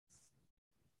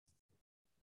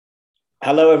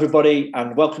Hello, everybody,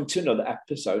 and welcome to another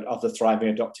episode of the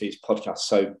Thriving Adoptees podcast.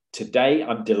 So today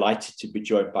I'm delighted to be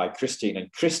joined by Christine,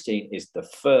 and Christine is the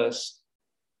first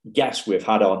guest we've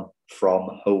had on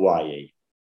from Hawaii.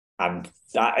 And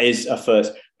that is a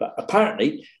first. But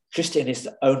apparently, Christine is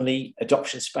the only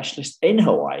adoption specialist in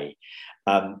Hawaii.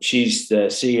 She's the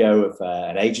CEO of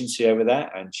an agency over there,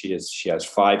 and she has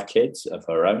 5 kids of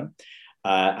her own,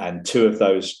 and 2 of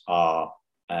those are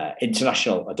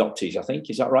international adoptees, I think.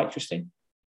 Is that right, Christine?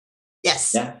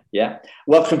 Yes. Yeah.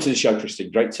 Welcome to the show, Christine.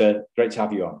 Great to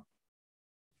have you on.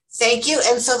 Thank you.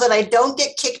 And so that I don't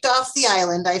get kicked off the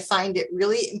island, I find it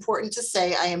really important to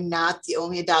say I am not the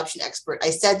only adoption expert. I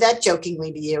said that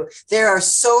jokingly to you. There are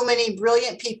so many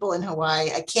brilliant people in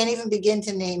Hawaii. I can't even begin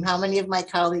to name how many of my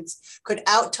colleagues could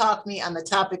out-talk me on the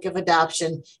topic of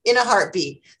adoption in a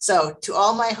heartbeat. So to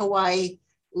all my Hawaii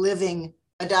living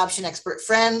adoption expert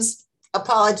friends,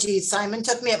 apologies. Simon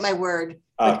took me at my word,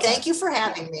 but Thank you for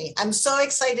having me. I'm so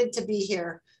excited to be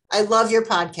here. I love your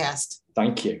podcast.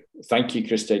 Thank you,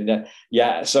 Christine.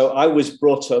 Yeah, so I was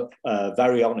brought up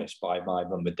very honest by my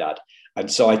mum and dad,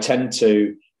 and so I tend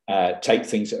to take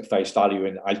things at face value,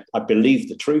 and I believe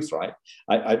the truth, right?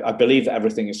 I believe that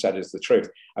everything is said is the truth,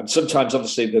 and sometimes,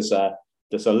 obviously, there's a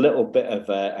little bit of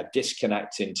a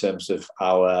disconnect in terms of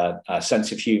our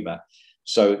sense of humour.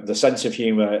 So the sense of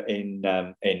humour in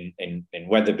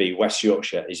Wetherby, West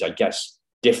Yorkshire, is, I guess,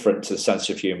 different to the sense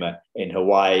of humour in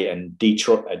Hawaii and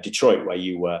Detroit, where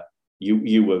you were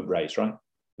raised, right?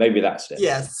 Maybe that's it.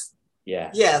 Yes.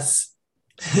 Yeah. Yes.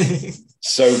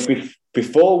 So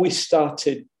before we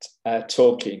started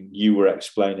talking, you were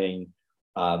explaining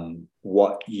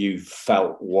what you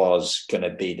felt was going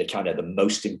to be the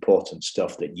most important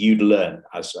stuff that you'd learn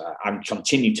and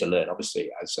continue to learn, obviously,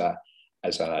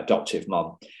 as an adoptive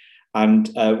mom. And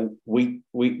we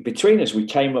between us, we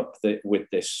came up with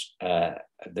this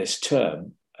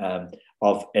term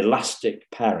of elastic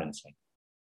parenting.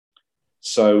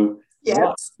 So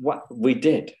yes. what we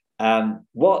did,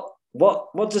 what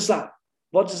does that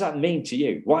mean to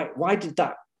you? Why did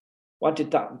that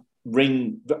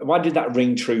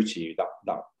ring true to you?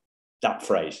 That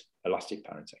phrase, elastic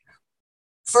parenting.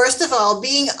 First of all,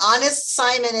 being honest,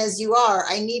 Simon, as you are,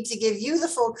 I need to give you the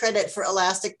full credit for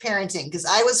elastic parenting, because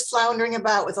I was floundering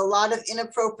about with a lot of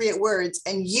inappropriate words,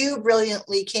 and you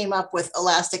brilliantly came up with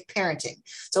elastic parenting.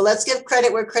 So let's give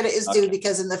credit where credit is due,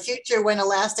 because in the future, when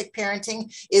elastic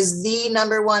parenting is the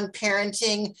 #1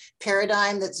 parenting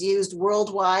paradigm that's used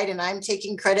worldwide, and I'm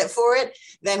taking credit for it,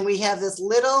 then we have this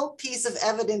little piece of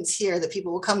evidence here that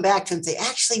people will come back to and say,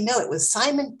 actually, no, it was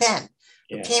Simon Ben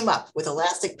who came up with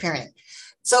elastic parenting.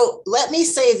 So let me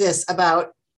say this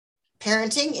about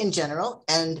parenting in general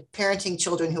and parenting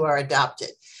children who are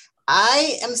adopted.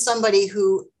 I am somebody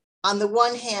who, on the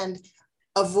one hand,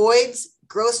 avoids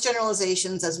gross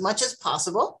generalizations as much as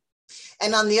possible,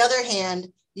 and on the other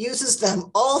hand, uses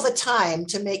them all the time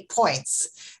to make points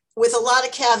with a lot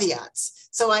of caveats.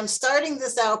 So I'm starting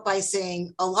this out by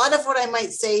saying a lot of what I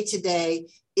might say today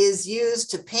is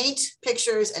used to paint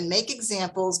pictures and make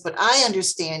examples, but I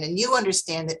understand and you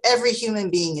understand that every human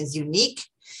being is unique,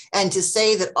 and to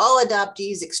say that all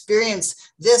adoptees experience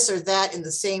this or that in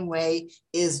the same way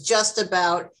is just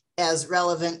about as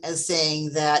relevant as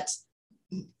saying that,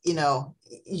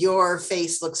 your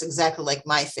face looks exactly like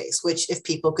my face, which if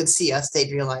people could see us,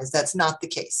 they'd realize that's not the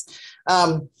case.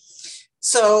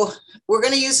 So we're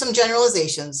going to use some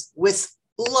generalizations with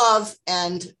love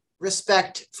and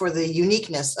respect for the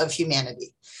uniqueness of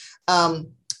humanity. I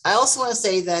also want to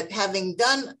say that having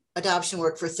done adoption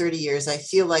work for 30 years, I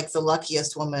feel like the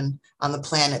luckiest woman on the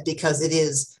planet, because it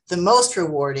is the most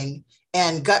rewarding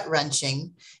and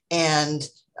gut-wrenching and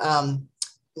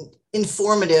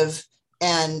informative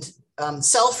and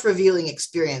self-revealing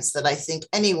experience that I think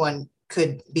anyone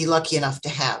could be lucky enough to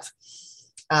have.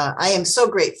 I am so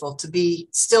grateful to be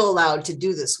still allowed to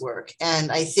do this work.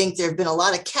 And I think there have been a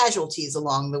lot of casualties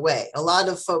along the way. A lot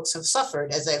of folks have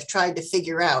suffered as I've tried to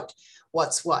figure out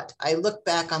what's what. I look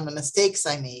back on the mistakes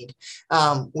I made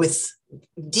with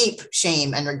deep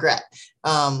shame and regret.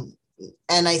 And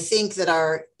I think that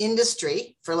our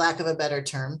industry, for lack of a better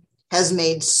term, has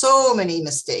made so many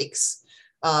mistakes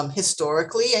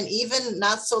historically, and even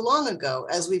not so long ago,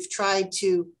 as we've tried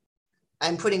to,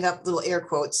 I'm putting up little air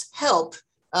quotes, help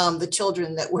the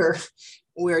children that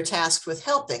we're tasked with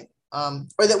helping,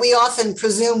 or that we often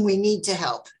presume we need to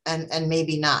help, and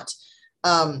maybe not.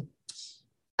 I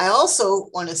also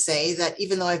want to say that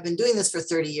even though I've been doing this for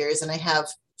 30 years and I have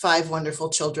 5 wonderful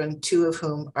children, 2 of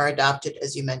whom are adopted,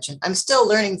 as you mentioned, I'm still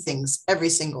learning things every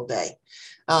single day.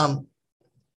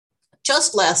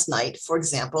 Just last night, for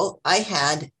example, I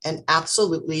had an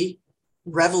absolutely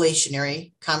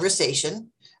revelationary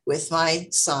conversation with my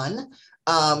son.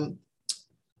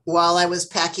 While I was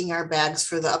packing our bags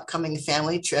for the upcoming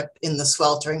family trip in the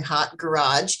sweltering hot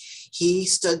garage, he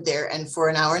stood there and for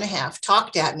an hour and a half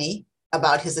talked at me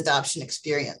about his adoption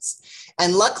experience.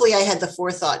 And luckily I had the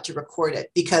forethought to record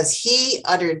it because he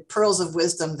uttered pearls of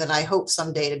wisdom that I hope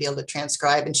someday to be able to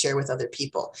transcribe and share with other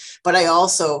people. But I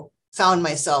also found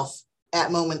myself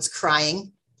at moments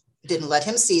crying. Didn't let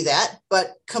him see that,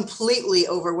 but completely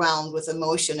overwhelmed with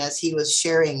emotion as he was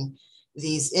sharing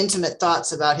these intimate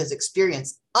thoughts about his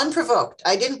experience, unprovoked.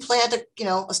 I didn't plant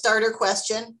a starter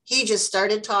question. He just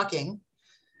started talking.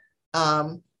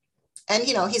 And,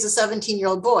 he's a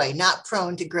 17-year-old boy, not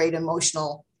prone to great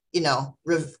emotional,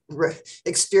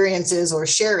 experiences or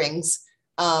sharings.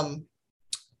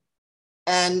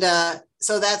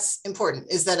 So that's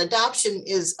important, is that adoption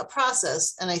is a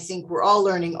process. And I think we're all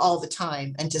learning all the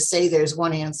time. And to say there's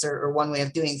one answer or one way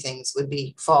of doing things would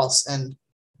be false and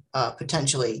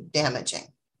potentially damaging.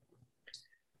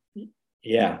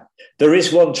 Yeah. There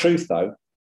is one truth, though.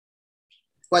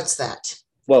 What's that?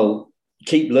 Well,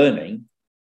 keep learning.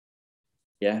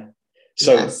 Yeah.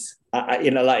 So, yes.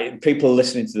 Like people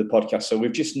listening to the podcast. So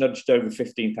we've just nudged over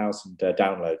 15,000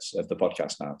 downloads of the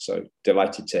podcast now. So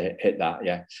delighted to hit that.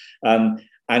 Yeah.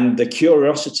 And the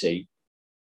curiosity,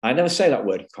 I never say that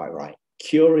word quite right.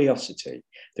 Curiosity,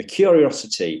 the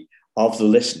curiosity of the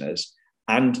listeners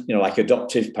and, like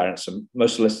adoptive parents, and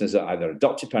most listeners are either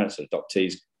adoptive parents or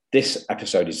adoptees. This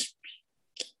episode is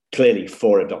clearly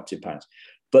for adoptive parents,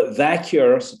 but their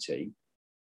curiosity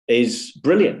is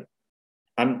brilliant.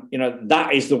 And,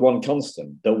 that is the one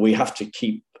constant that we have to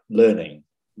keep learning.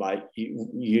 Like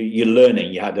you're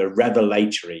learning, you had a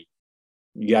revelatory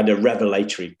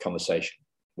conversation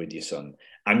with your son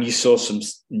and you saw some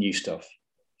new stuff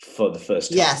for the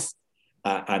first time. Yes.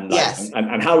 Yes.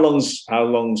 And how long's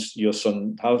your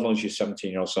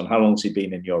 17-year-old son? How long's he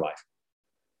been in your life?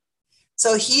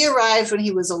 So he arrived when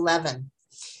he was 11.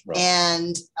 Right.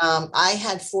 And I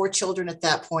had 4 children at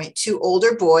that point, 2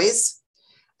 older boys,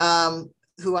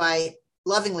 who I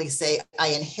lovingly say I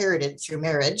inherited through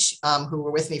marriage, who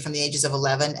were with me from the ages of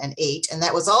 11 and 8. And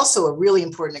that was also a really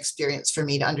important experience for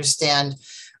me to understand,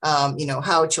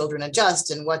 how children adjust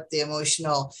and what the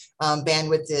emotional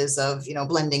bandwidth is of,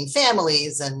 blending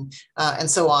families and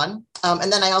so on.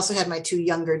 And then I also had my 2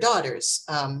 younger daughters.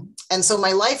 And so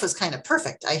my life was kind of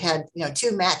perfect. I had,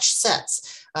 2 matched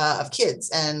sets of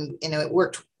kids and, it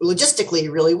worked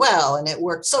logistically really well and it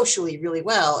worked socially really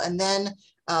well. And then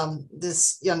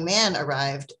this young man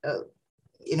arrived,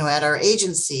 at our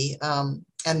agency, and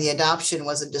the adoption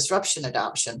was a disruption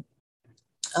adoption.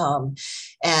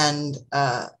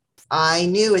 I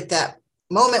knew at that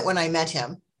moment when I met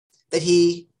him that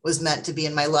he was meant to be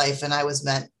in my life and I was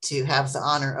meant to have the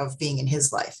honor of being in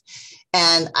his life.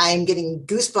 And I'm getting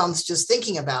goosebumps just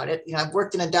thinking about it. I've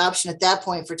worked in adoption at that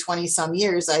point for 20 some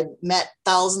years. I met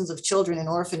thousands of children in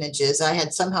orphanages. I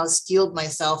had somehow steeled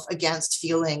myself against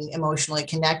feeling emotionally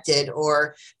connected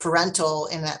or parental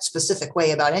in that specific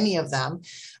way about any of them.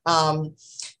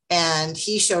 And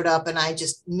he showed up and I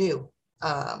just knew.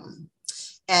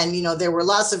 There were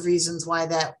lots of reasons why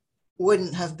that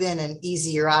wouldn't have been an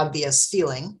easy or obvious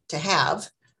feeling to have,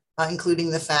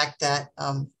 including the fact that,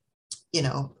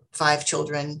 5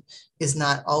 children is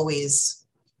not always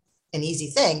an easy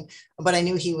thing, but I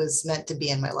knew he was meant to be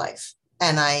in my life.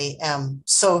 And I am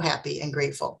so happy and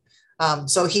grateful.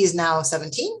 So he's now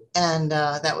 17 and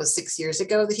that was 6 years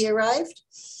ago that he arrived.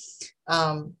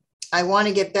 I want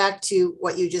to get back to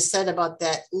what you just said about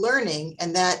that learning.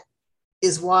 And that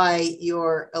is why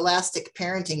your Elastic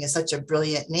Parenting is such a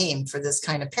brilliant name for this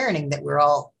kind of parenting that we're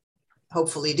all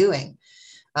hopefully doing,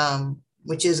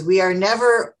 which is we are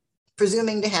never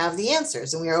presuming to have the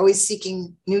answers and we are always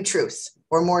seeking new truth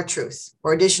or more truth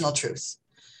or additional truth.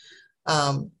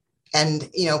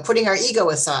 Putting our ego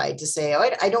aside to say,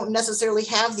 I don't necessarily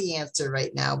have the answer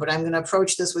right now, but I'm going to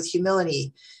approach this with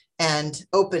humility and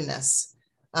openness.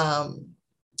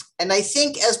 And I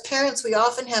think as parents, we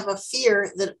often have a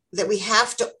fear that we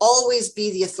have to always be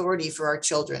the authority for our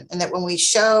children. And that when we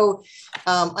show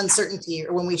uncertainty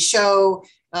or when we show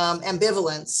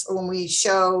ambivalence or when we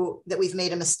show that we've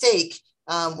made a mistake,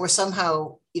 we're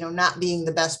somehow, not being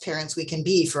the best parents we can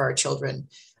be for our children.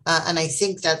 And I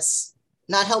think that's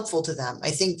not helpful to them. I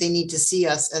think they need to see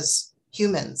us as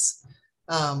humans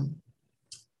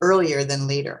earlier than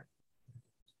later.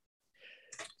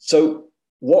 So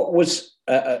what was,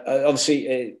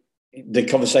 obviously the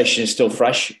conversation is still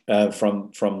fresh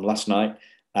from last night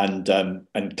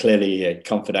and clearly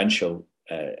confidential.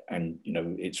 And,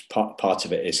 it's part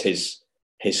of it is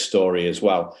his story as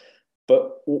well.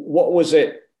 But what was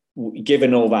it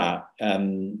given all that,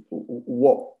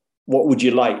 what would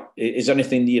you like? Is there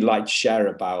anything that you'd like to share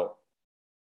about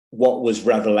what was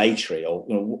revelatory, or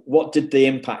what did the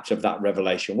impact of that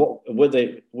revelation? What were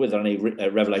there any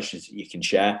revelations that you can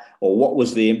share, or what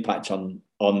was the impact on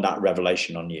that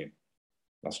revelation on you?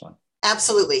 That's fine.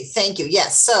 Absolutely. Thank you.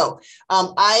 Yes. So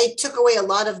I took away a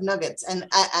lot of nuggets, and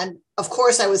of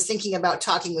course I was thinking about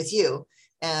talking with you,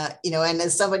 and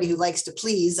as somebody who likes to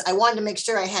please, I wanted to make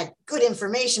sure I had good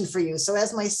information for you. So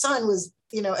as my son was,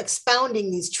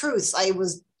 expounding these truths, I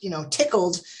was,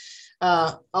 tickled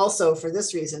also for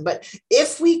this reason. But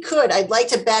if we could, I'd like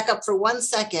to back up for 1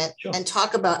 second Sure. and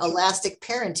talk about elastic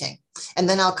parenting. And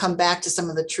then I'll come back to some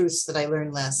of the truths that I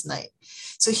learned last night.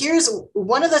 So here's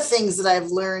one of the things that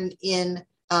I've learned in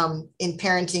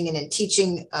parenting and in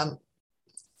teaching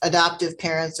adoptive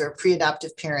parents or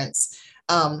pre-adoptive parents.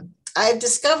 I've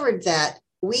discovered that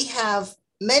we have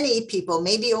many people,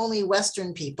 maybe only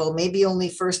Western people, maybe only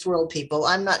first world people,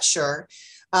 I'm not sure,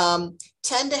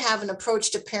 tend to have an approach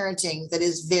to parenting that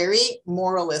is very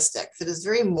moralistic, that is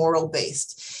very moral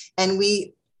based. And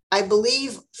I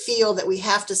believe, feel that we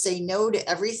have to say no to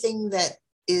everything that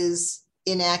is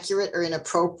inaccurate or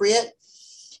inappropriate.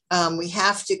 We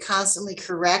have to constantly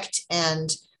correct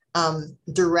and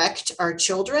direct our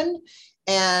children.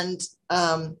 And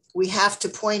we have to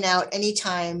point out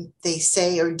anytime they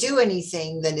say or do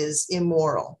anything that is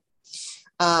immoral.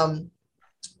 And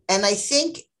I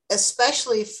think,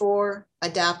 especially for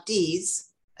adoptees,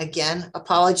 again,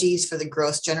 apologies for the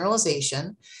gross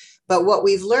generalization, but what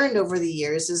we've learned over the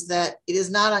years is that it is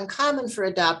not uncommon for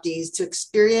adoptees to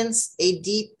experience a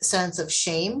deep sense of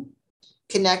shame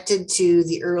connected to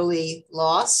the early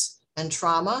loss and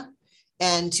trauma,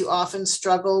 and to often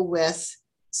struggle with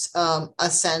a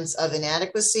sense of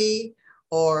inadequacy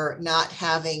or not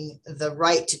having the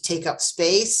right to take up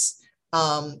space,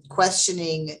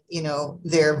 questioning,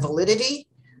 their validity.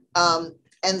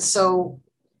 And so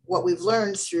what we've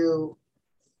learned through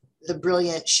the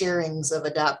brilliant sharings of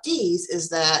adoptees is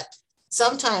that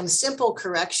sometimes simple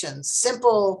corrections,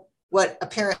 simple what a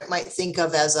parent might think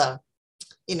of as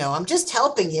I'm just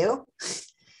helping you.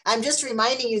 I'm just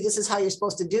reminding you this is how you're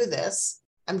supposed to do this.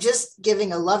 I'm just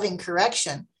giving a loving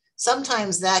correction.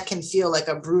 Sometimes that can feel like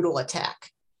a brutal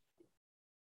attack.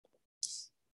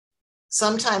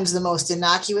 Sometimes the most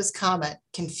innocuous comment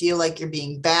can feel like you're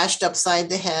being bashed upside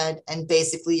the head, and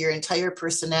basically your entire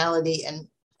personality and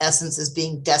essence is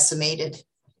being decimated.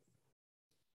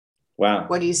 Wow.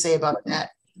 What do you say about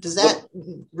that? Does that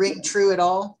ring true at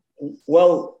all?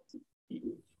 Well,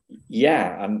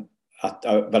 yeah,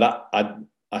 but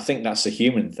I think that's a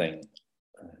human thing.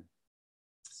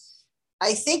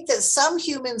 I think that some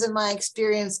humans, in my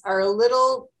experience, are a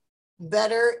little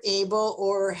better able,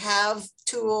 or have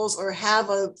tools, or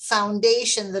have a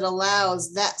foundation that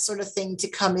allows that sort of thing to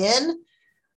come in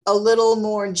a little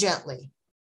more gently.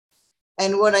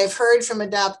 And what I've heard from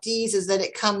adoptees is that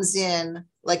it comes in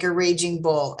like a raging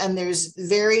bull, and there's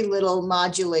very little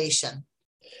modulation.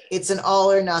 It's an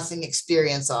all or nothing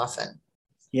experience often.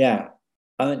 Yeah.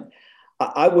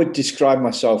 I would describe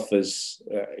myself as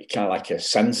kind of like a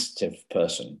sensitive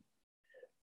person.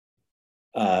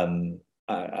 But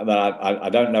I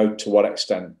don't know to what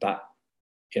extent that,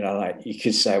 like you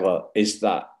could say, well, is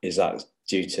that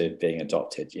due to being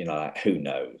adopted? Like, who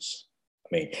knows?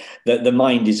 I mean, the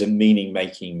mind is a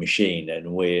meaning-making machine,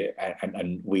 and we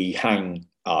hang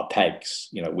our pegs.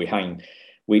 We hang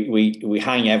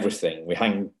everything. We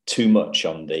hang too much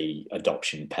on the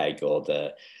adoption peg, or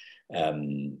the I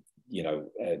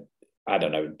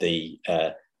don't know, the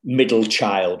middle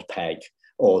child peg,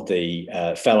 or the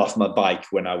fell off my bike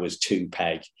when I was 2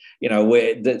 peg.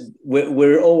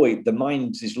 We're always, the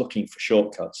mind is looking for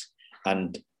shortcuts,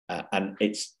 and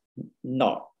it's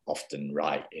not often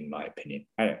right, in my opinion.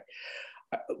 Anyway,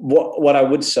 what I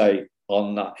would say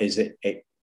on that is it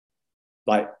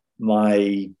like,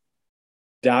 my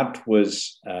dad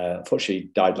was unfortunately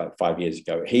died like 5 years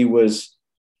ago. He was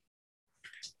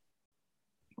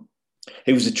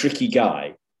a tricky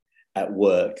guy at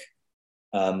work,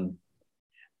 and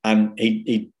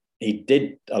he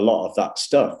did a lot of that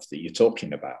stuff that you're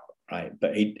talking about, right?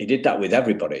 But he did that with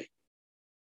everybody.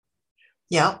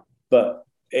 Yeah. But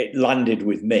it landed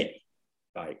with me,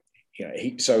 like,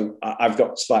 so I've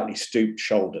got slightly stooped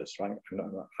shoulders, right?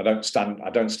 I don't stand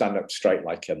up straight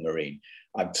like a Marine.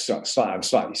 I'm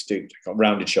slightly stooped. I've got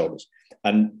rounded shoulders,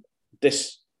 and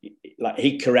this, like,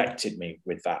 he corrected me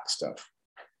with that stuff.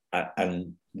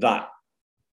 And that,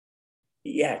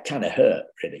 kind of hurt,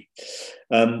 really.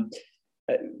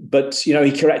 But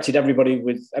he corrected everybody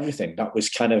with everything. That was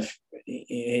kind of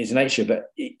his nature. But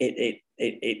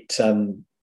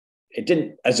it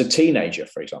didn't, as a teenager,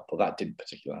 for example, that didn't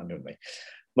particularly happen with me.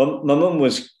 My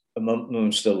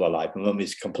mum's still alive. My mum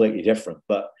is completely different.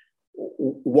 But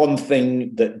one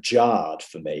thing that jarred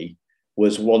for me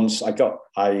was once I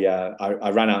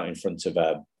ran out in front of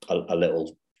a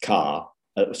little car,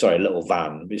 a little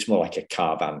van. It's more like a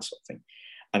car van sort of thing,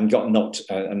 and got knocked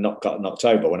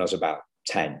over when I was about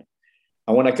 10.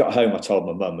 And when I got home, I told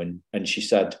my mum, and she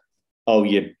said, "Oh,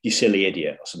 you silly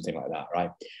idiot," or something like that,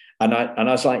 right? And I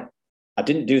was like, "I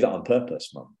didn't do that on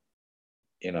purpose, Mum."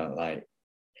 You know, like,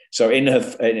 so in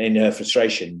her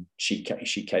frustration, she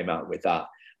came out with that,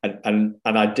 and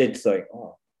I did think,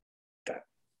 oh, that,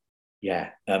 yeah.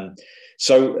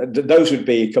 So those would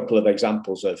be a couple of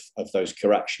examples of those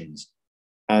corrections,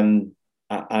 and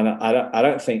I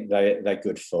don't think they're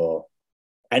good for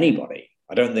anybody.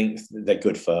 I don't think they're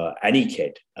good for any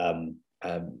kid. I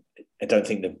don't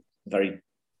think they're very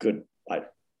good.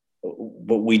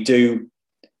 But we do.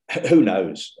 Who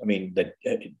knows? I mean,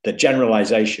 the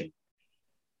generalization,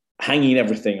 hanging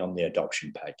everything on the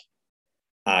adoption peg,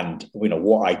 and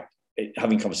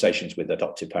having conversations with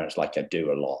adoptive parents like I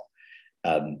do a lot.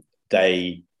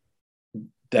 They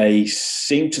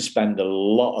seem to spend a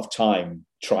lot of time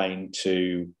trying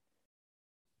to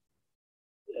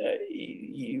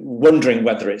wondering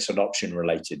whether it's an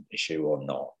adoption-related issue or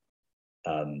not,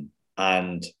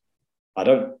 and I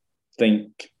don't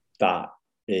think that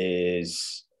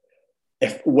is.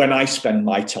 When I spend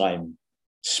my time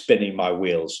spinning my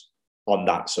wheels on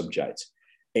that subject,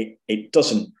 it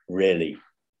doesn't really.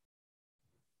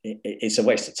 It's a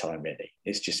waste of time, really.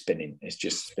 It's just spinning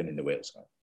the wheels.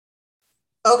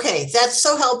 Okay, that's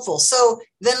so helpful. So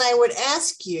then I would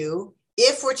ask you,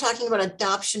 if we're talking about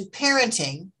adoption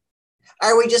parenting,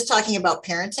 are we just talking about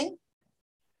parenting?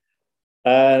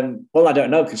 Well, I don't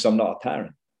know, because I'm not a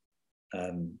parent.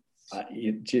 I'm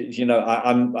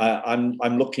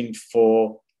looking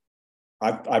for.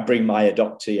 I bring my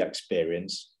adoptee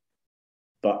experience,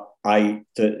 but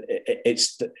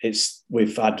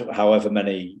we've had however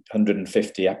many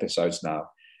 150 episodes now.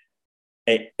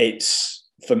 It's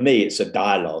for me, it's a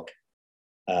dialogue.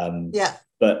 Yeah.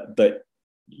 But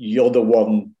you're the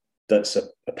one that's a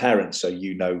parent, so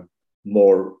you know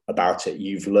more about it.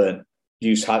 You've learned.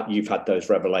 You've had those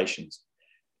revelations.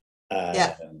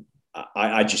 Yeah.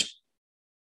 I just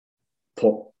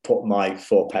put my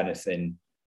fourpenneth in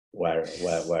where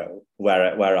I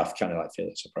kind of like feel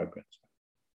it's appropriate.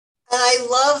 And I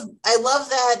love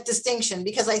that distinction,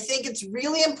 because I think it's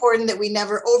really important that we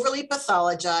never overly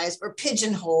pathologize or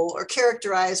pigeonhole or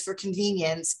characterize for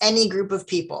convenience any group of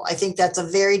people. I think that's a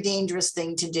very dangerous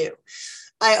thing to do.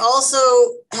 I also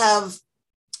have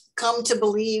come to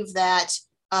believe that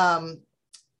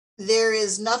there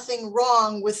is nothing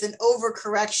wrong with an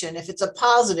overcorrection if it's a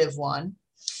positive one,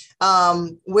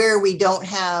 where we don't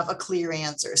have a clear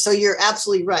answer. So you're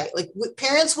absolutely right. Like,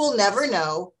 parents will never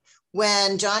know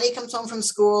when Johnny comes home from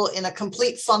school in a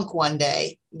complete funk one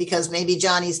day, because maybe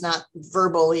Johnny's not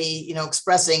verbally,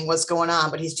 expressing what's going on,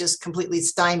 but he's just completely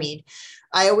stymied.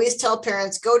 I always tell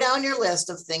parents, go down your list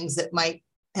of things that might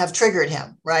have triggered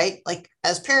him, right? Like,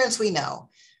 as parents, we know.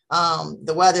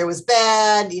 The weather was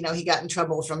bad. He got in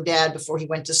trouble from dad before he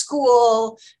went to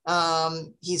school.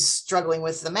 He's struggling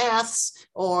with the maths,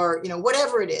 or,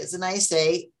 whatever it is. And I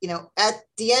say, at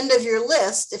the end of your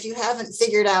list, if you haven't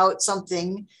figured out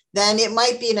something, then it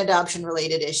might be an adoption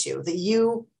related issue that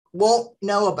you won't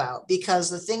know about, because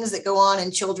the things that go on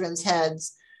in children's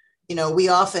heads, we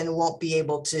often won't be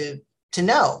able to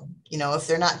know, if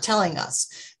they're not telling us.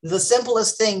 The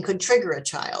simplest thing could trigger a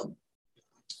child.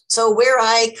 So where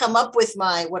I come up with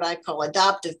my, what I call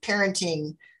adoptive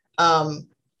parenting,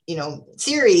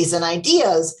 theories and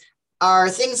ideas, are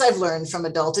things I've learned from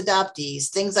adult adoptees,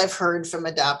 things I've heard from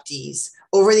adoptees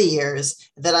over the years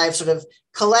that I've sort of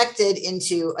collected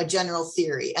into a general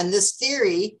theory. And this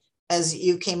theory, as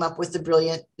you came up with the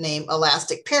brilliant name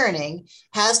elastic parenting,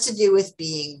 has to do with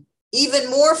being even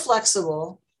more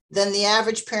flexible than the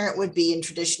average parent would be in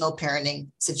traditional parenting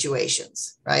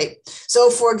situations, right? So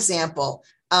for example,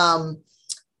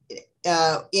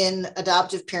 in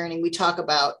adoptive parenting, we talk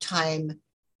about time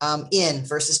in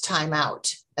versus time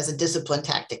out as a discipline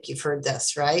tactic. You've heard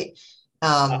this, right?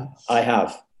 I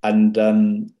have, and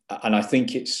I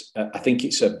think it's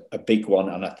a big one,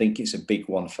 and I think it's a big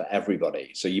one for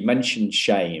everybody. So you mentioned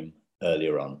shame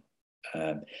earlier on.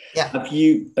 Yeah. Have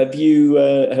you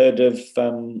heard of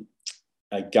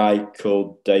a guy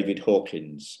called David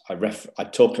Hawkins? I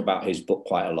talk about his book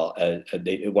quite a lot.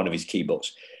 One of his key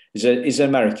books. He's an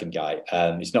American guy.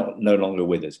 He's no longer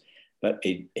with us, but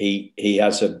he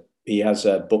has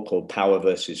a book called Power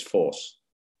versus Force.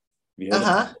 Have you heard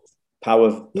of it? No,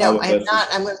 power I'm versus, not.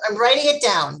 I'm writing it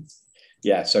down.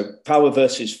 yeah. So power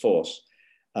versus force.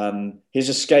 Here's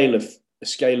a scale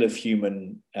of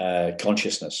human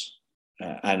consciousness,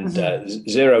 and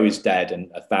zero is dead, and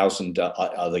 1,000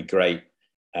 are the great,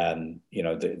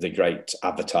 the great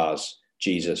avatars,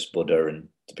 Jesus, Buddha, and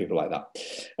people like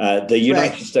that. The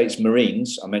United States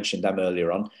Marines, I mentioned them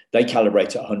earlier on, they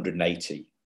calibrate at 180.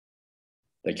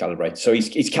 They calibrate. So he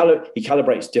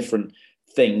calibrates different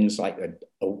things like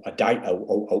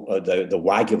the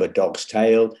wag of a dog's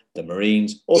tail, the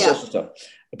Marines, all sorts of stuff.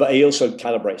 But he also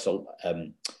calibrates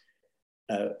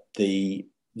the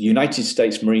United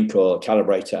States Marine Corps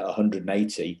calibrate at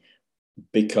 180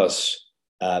 because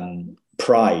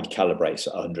pride calibrates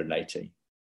at 180.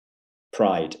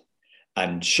 Pride.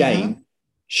 And shame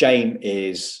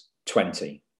is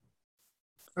 20.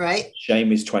 Right.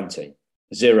 Shame is 20.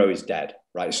 Zero is dead.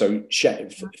 Right. So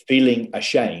feeling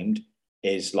ashamed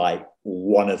is like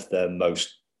one of the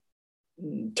most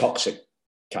toxic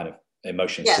kind of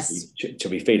emotions to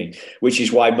be feeling, which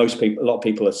is why a lot of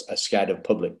people are scared of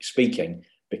public speaking,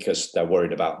 because they're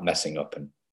worried about messing up and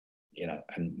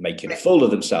making a fool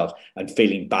of themselves and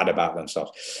feeling bad about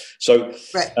themselves. So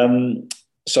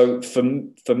so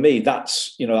for me,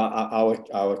 that's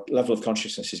our level of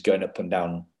consciousness is going up and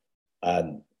down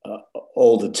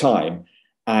all the time.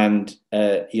 And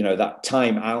that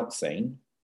time out thing,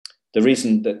 the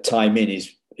reason that time in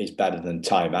is better than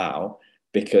time out,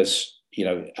 because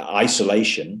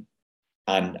isolation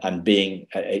and being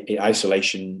in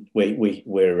isolation,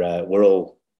 we're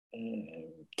all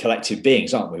collective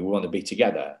beings, aren't we? We want to be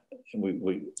together.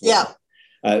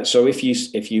 So if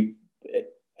you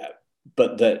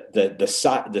but the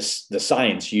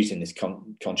science using this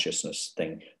consciousness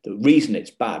thing, the reason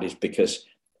it's bad is because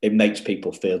it makes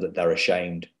people feel that they're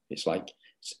ashamed. It's like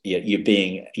you're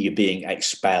being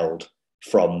expelled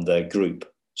from the group.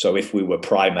 So if we were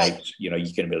primates, you're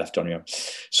going to be left on your own.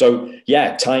 So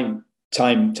yeah, time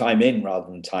in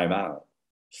rather than time out.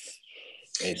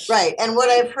 Right. And what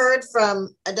I've heard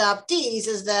from adoptees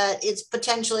is that it's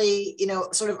potentially,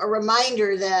 sort of a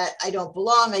reminder that I don't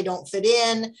belong, I don't fit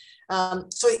in.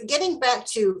 So getting back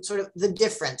to sort of the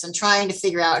difference and trying to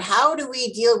figure out, how do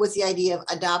we deal with the idea of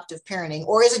adoptive parenting,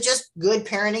 or is it just good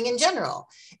parenting in general?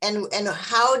 And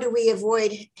how do we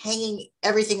avoid hanging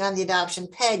everything on the adoption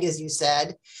peg, as you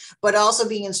said, but also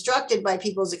being instructed by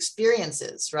people's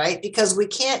experiences, right? Because we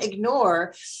can't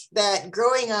ignore that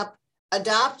growing up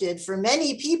adopted for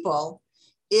many people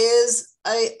is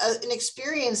an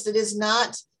experience that is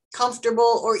not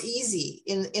comfortable or easy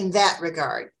in that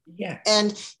regard. Yeah.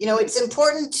 And, it's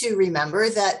important to remember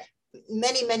that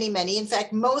many, in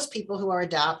fact, most people who are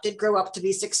adopted grow up to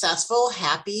be successful,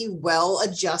 happy,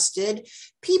 well-adjusted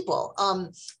people.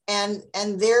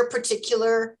 And their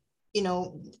particular,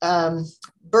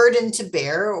 burden to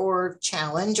bear or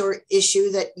challenge or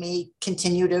issue that may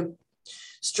continue to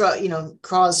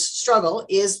cause struggle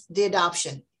is the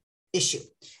adoption issue.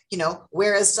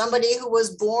 Whereas somebody who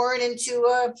was born into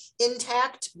a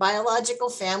intact biological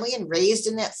family and raised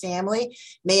in that family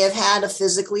may have had a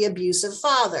physically abusive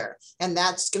father, and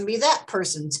that's going to be that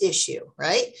person's issue,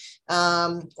 right?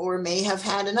 Or may have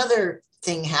had another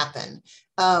thing happen.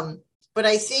 But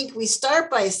I think we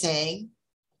start by saying,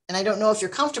 and I don't know if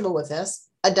you're comfortable with this,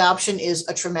 adoption is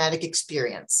a traumatic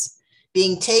experience.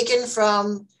 Being taken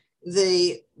from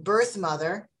the birth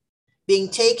mother, being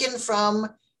taken from,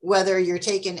 whether you're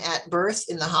taken at birth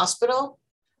in the hospital,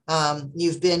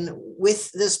 you've been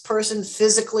with this person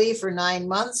physically for 9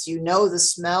 months, the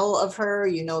smell of her,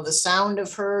 the sound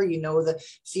of her, the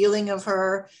feeling of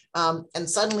her, and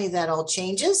suddenly that all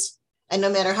changes. And no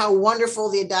matter how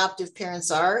wonderful the adoptive parents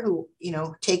are who,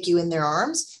 take you in their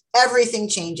arms, everything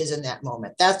changes in that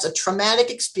moment. That's a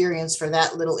traumatic experience for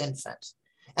that little infant.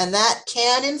 And that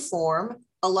can inform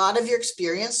a lot of your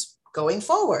experience going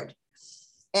forward.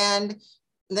 And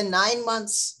the 9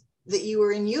 months that you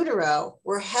were in utero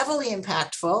were heavily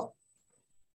impactful.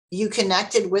 You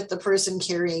connected with the person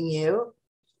carrying you,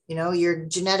 you're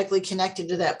genetically connected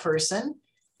to that person.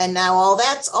 And now all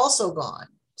that's also gone.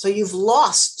 So you've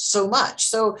lost so much.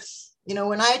 So,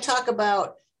 when I talk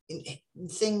about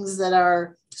things that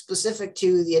are specific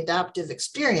to the adoptive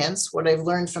experience, what I've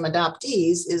learned from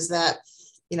adoptees is that,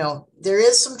 there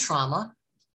is some trauma,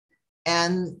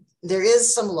 and there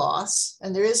is some loss,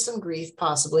 and there is some grief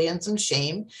possibly, and some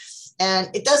shame. And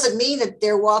it doesn't mean that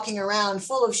they're walking around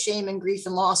full of shame and grief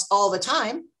and loss all the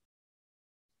time,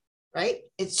 right?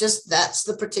 It's just that's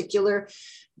the particular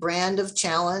brand of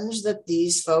challenge that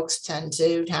these folks tend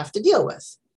to have to deal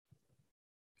with.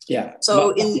 Yeah.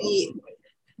 So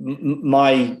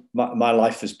my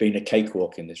life has been a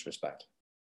cakewalk in this respect.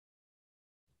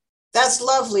 That's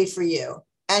lovely for you.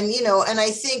 And, and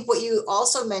I think what you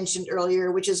also mentioned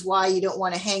earlier, which is why you don't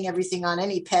want to hang everything on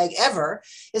any peg ever,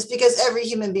 is because every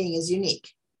human being is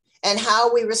unique. And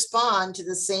how we respond to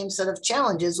the same set of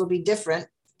challenges will be different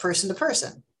person to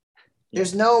person.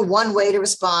 There's no one way to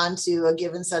respond to a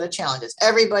given set of challenges.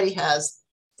 Everybody has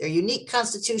their unique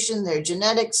constitution, their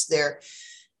genetics, their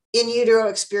in utero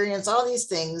experience, all these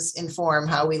things inform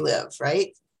how we live,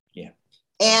 right? Yeah.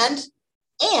 And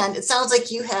it sounds like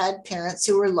you had parents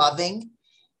who were loving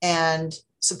and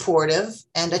supportive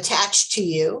and attached to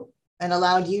you and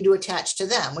allowed you to attach to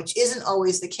them, which isn't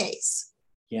always the case.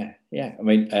 Yeah. I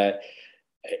mean,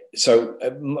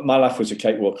 my life was a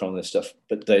cakewalk on this stuff,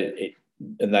 but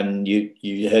and then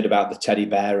you heard about the teddy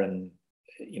bear and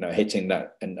hitting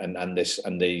that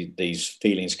and these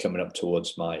feelings coming up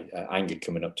towards my anger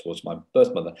coming up towards my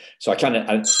birth mother. So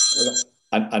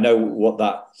I know what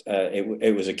that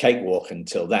it was a cakewalk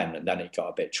until then, and then it got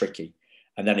a bit tricky,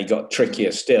 and then it got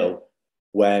trickier still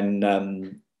when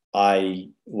I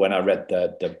read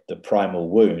the Primal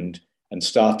Wound and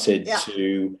started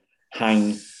to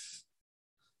hang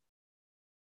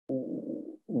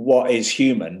what is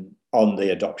human on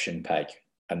the adoption peg,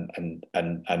 and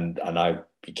I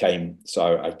became,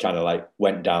 so I kind of like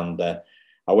went down the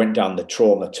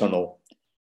trauma tunnel,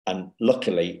 and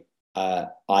luckily I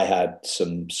had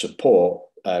some support,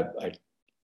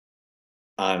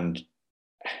 and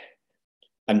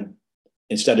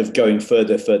instead of going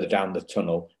further down the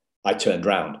tunnel, I turned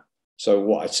round. So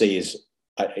what I see is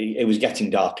it was getting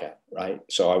darker, right?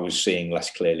 So I was seeing less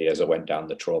clearly as I went down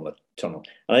the trauma tunnel,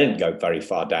 and I didn't go very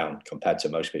far down compared to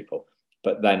most people.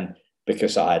 But then,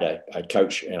 because I had a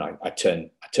coach, I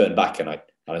turned back and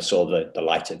I saw the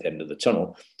light at the end of the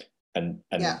tunnel, and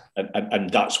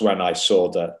that's when I saw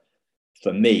that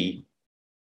for me,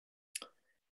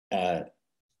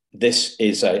 this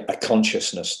is a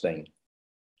consciousness thing.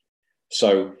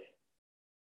 So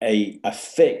a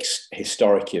fixed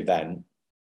historic event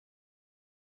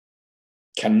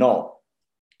cannot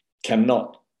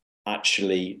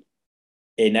actually,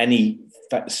 in any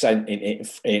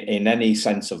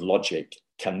sense of logic,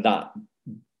 can that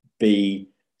be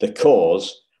the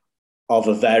cause of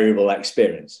a variable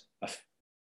experience? A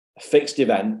fixed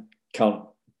event can't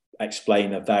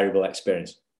explain a variable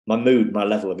experience. My mood, my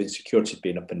level of insecurity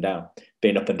being up and down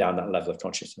that level of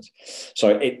consciousness.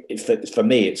 So for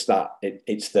me, it's that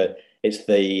it's the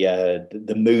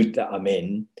mood that I'm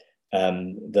in,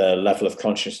 the level of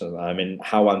consciousness that I'm in,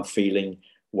 how I'm feeling,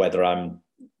 whether I'm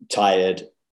tired,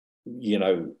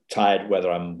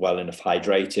 whether I'm well enough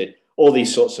hydrated, all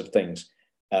these sorts of things,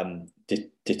 and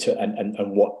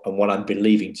what I'm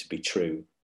believing to be true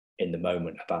in the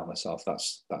moment about myself.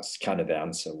 That's kind of the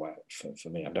answer for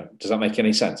me. Does that make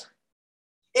any sense?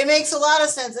 It makes a lot of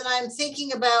sense. And I'm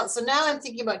thinking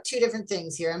about two different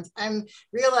things here. I'm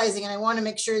realizing, and I want to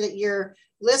make sure that your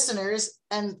listeners,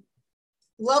 and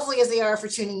lovely as they are for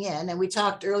tuning in, and we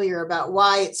talked earlier about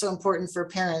why it's so important for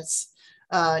parents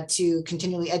to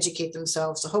continually educate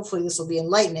themselves. So hopefully this will be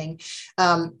enlightening.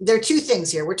 There are two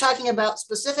things here. We're talking about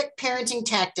specific parenting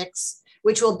tactics,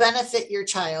 which will benefit your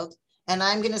child. And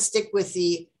I'm going to stick with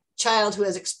the child who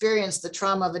has experienced the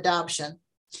trauma of adoption.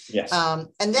 Yes. And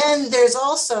then there's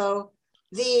also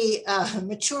the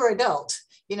mature adult.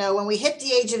 When we hit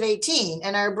the age of 18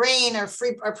 and our brain, our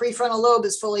prefrontal lobe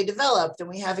is fully developed, and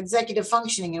we have executive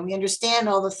functioning, and we understand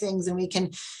all the things, and we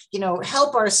can,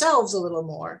 help ourselves a little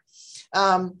more.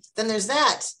 Then there's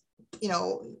that,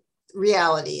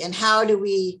 reality, and how do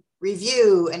we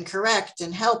review and correct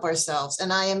and help ourselves?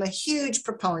 And I am a huge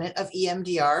proponent of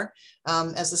EMDR.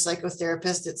 As a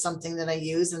psychotherapist, it's something that I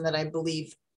use and that I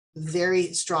believe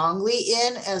very strongly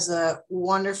in as a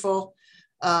wonderful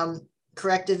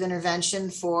corrective intervention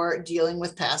for dealing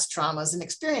with past traumas and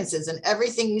experiences. And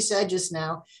everything you said just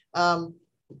now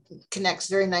connects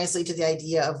very nicely to the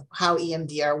idea of how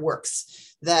EMDR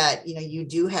works, that, you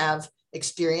do have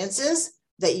experiences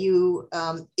that you,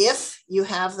 if you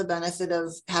have the benefit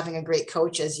of having a great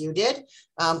coach as you did,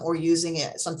 or using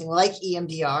something like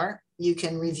EMDR, you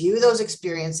can review those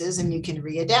experiences and you can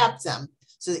readapt them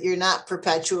so that you're not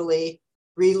perpetually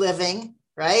reliving,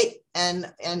 right?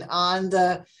 And on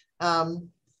the,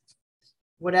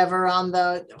 whatever, on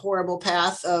the horrible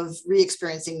path of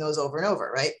re-experiencing those over and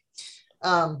over, right?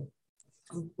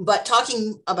 But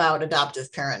talking about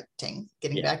adoptive parenting,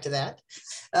 getting back to that,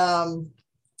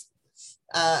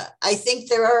 I think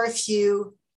there are a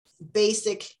few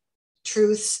basic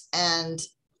truths and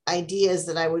ideas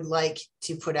that I would like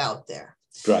to put out there.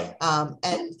 Right.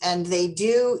 And they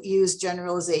do use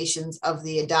generalizations of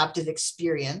the adoptive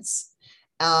experience,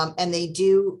 and they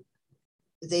do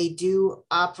they do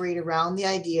operate around the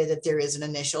idea that there is an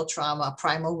initial trauma, a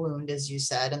primal wound, as you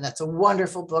said, and that's a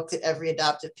wonderful book that every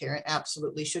adoptive parent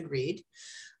absolutely should read.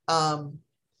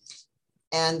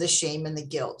 And the shame and the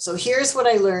guilt. So here's what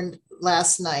I learned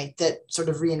last night that sort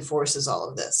of reinforces all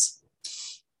of this.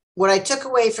 What I took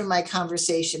away from my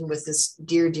conversation with this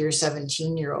dear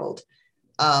 17-year-old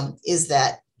is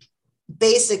that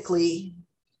basically,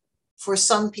 for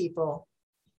some people,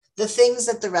 the things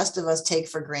that the rest of us take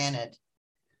for granted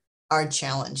are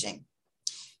challenging.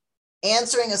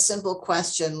 Answering a simple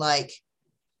question like,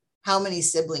 how many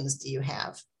siblings do you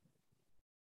have?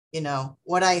 You know,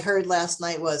 what I heard last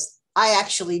night was, I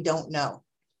actually don't know.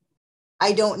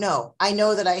 I don't know. I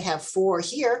know that I have 4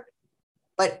 here,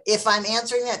 but if I'm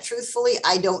answering that truthfully,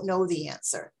 I don't know the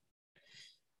answer.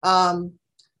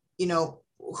 You know,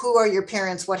 who are your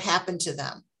parents? What happened to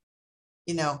them?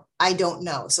 You know, I don't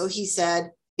know. So he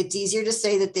said, it's easier to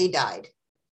say that they died.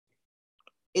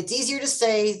 It's easier to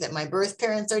say that my birth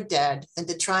parents are dead than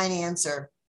to try and answer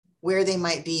where they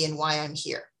might be and why I'm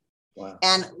here. Wow.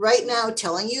 And right now,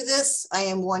 telling you this, I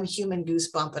am one human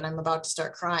goosebump and I'm about to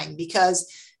start crying, because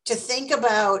to think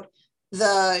about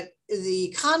the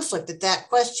conflict that that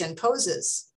question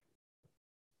poses,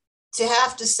 to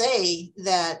have to say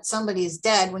that somebody is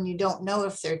dead when you don't know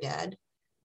if they're dead,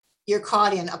 you're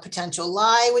caught in a potential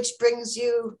lie, which brings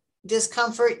you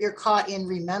discomfort. You're caught in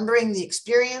remembering the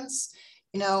experience,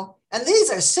 you know, and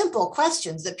these are simple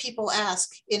questions that people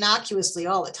ask innocuously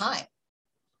all the time.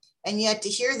 And yet to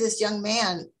hear this young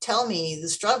man tell me the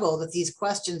struggle that these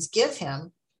questions give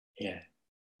him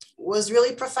was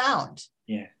really profound.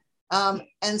 Yeah.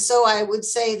 And so I would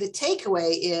say the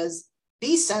takeaway is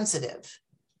be sensitive,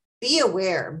 be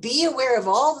aware of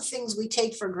all the things we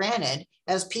take for granted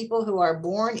as people who are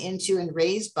born into and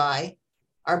raised by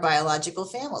our biological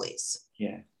families.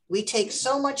 Yeah. We take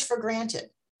so much for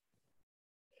granted.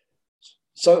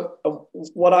 So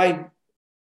what I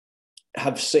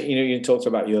have seen, you know, you talked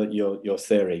about your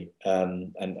theory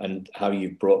and how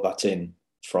you brought that in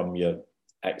from your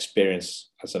experience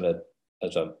as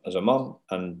a mom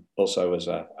and also as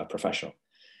a professional.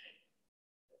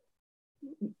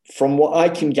 From what I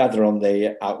can gather on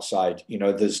the outside, you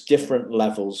know, there's different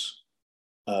levels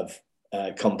of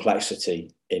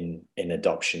complexity in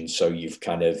adoption. So you've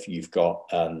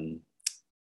got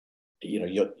you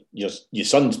know, your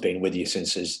son's been with you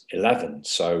since he's 11,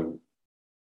 so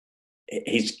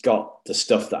he's got the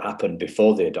stuff that happened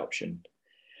before the adoption,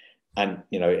 and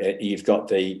you know, you've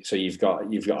got a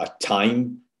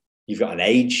time, you've got an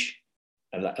age,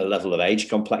 and a level of age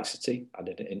complexity,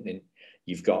 and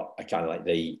you've got a kind of like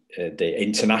the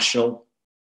international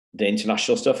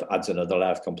stuff adds another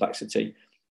layer of complexity,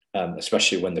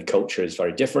 especially when the culture is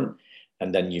very different,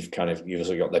 and then you've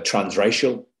also got the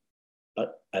transracial,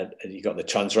 you've got the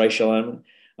transracial element,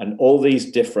 and all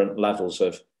these different levels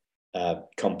of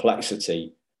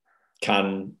complexity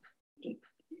can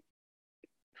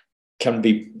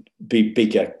be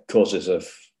bigger causes of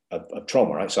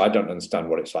trauma, right? So I don't understand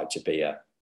what it's like to be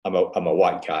I'm a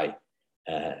white guy,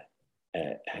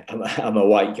 I'm a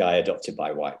white guy adopted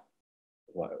by white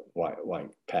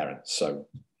parents. So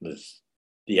I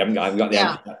haven't got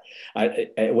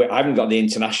the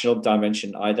international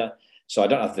dimension either. So I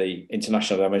don't have the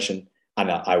international dimension, and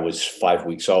I was 5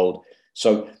 weeks old.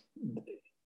 So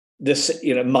this,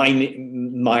 you know,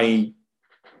 my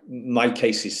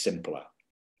case is simpler,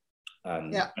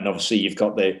 and obviously you've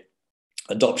got the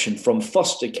adoption from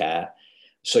foster care,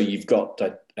 so you've got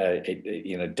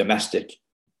you know, domestic,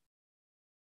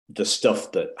 the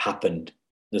stuff that happened.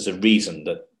 There's a reason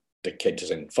that the kid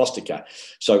is in foster care,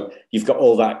 so you've got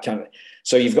all that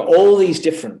so you've got all these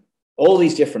different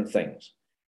things,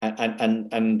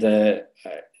 and the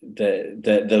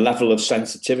level of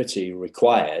sensitivity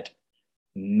required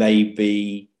may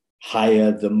be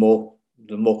higher the more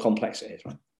complex it is,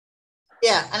 right?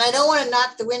 Yeah, and I don't want to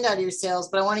knock the wind out of your sails,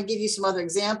 but I want to give you some other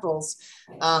examples.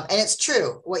 And it's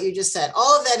true, what you just said.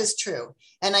 All of that is true.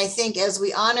 And I think as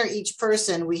we honor each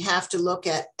person, we have to look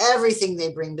at everything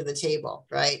they bring to the table,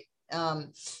 right?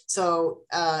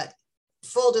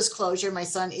 Full disclosure, my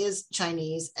son is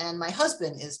Chinese and my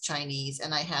husband is Chinese,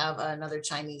 and I have another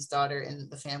Chinese daughter in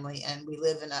the family, and we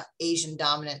live in an Asian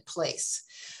dominant place.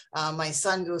 My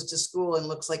son goes to school and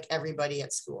looks like everybody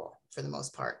at school for the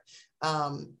most part,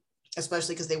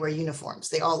 especially because they wear uniforms.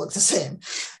 They all look the same.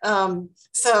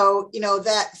 So, you know,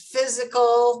 that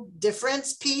physical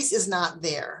difference piece is not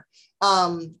there.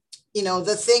 You know,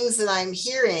 the things that I'm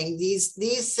hearing, these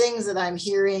things that I'm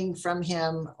hearing from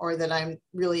him, or that I'm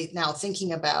really now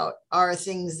thinking about, are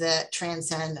things that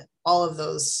transcend all of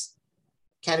those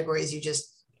categories you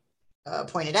just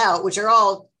pointed out, which are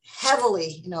all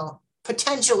heavily,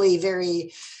 potentially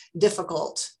very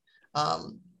difficult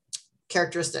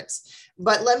characteristics.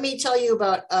 But let me tell you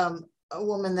about a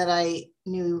woman that I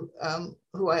knew,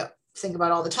 who I think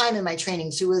about all the time in my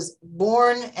trainings, who was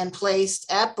born and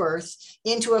placed at birth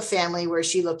into a family where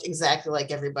she looked exactly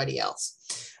like everybody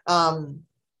else,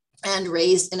 and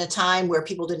raised in a time where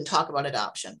people didn't talk about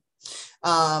adoption.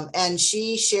 And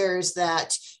she shares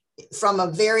that from a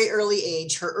very early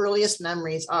age, her earliest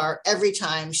memories are every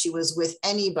time she was with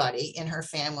anybody in her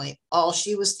family, all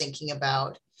she was thinking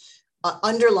about,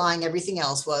 underlying everything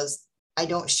else, was, I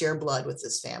don't share blood with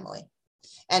this family.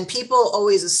 And people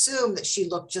always assume that she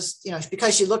looked just,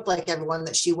 because she looked like everyone,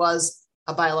 that she was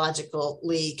a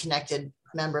biologically connected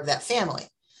member of that family.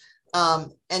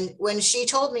 And when she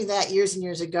told me that years and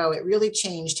years ago, it really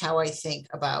changed how I think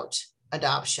about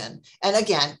adoption. And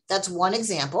again, that's one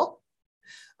example.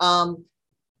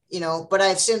 But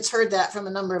I've since heard that from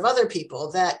a number of other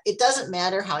people, that it doesn't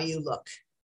matter how you look.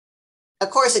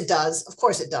 Of course it does. Of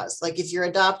course it does. Like if you're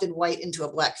adopted white into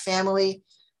a black family,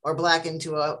 or black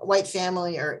into a white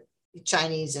family, or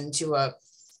Chinese into a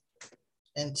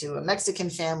Mexican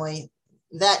family,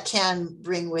 that can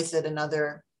bring with it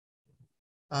another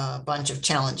bunch of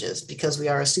challenges, because we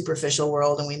are a superficial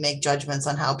world and we make judgments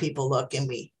on how people look, and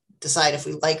we decide if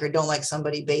we like or don't like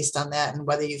somebody based on that, and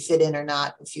whether you fit in or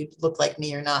not, if you look like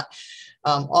me or not.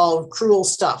 All cruel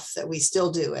stuff that we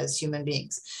still do as human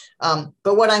beings.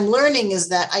 But what I'm learning is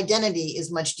that identity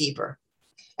is much deeper,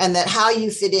 and that how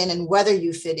you fit in and whether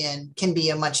you fit in can be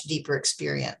a much deeper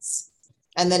experience.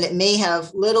 And that it may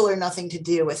have little or nothing to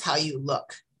do with how you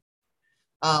look.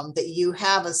 That you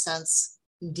have a sense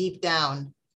deep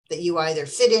down that you either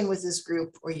fit in with this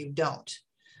group or you don't.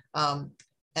 I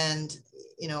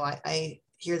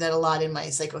hear that a lot in my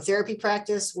psychotherapy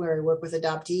practice, where I work with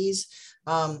adoptees.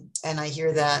 And I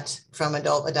hear that from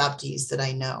adult adoptees that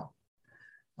I know.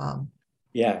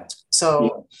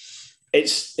 So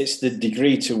it's the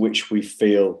degree to which we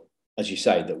feel, as you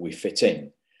say, that we fit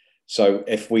in. So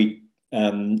if we I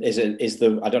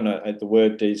don't know, the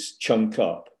word is chunk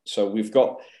up. So we've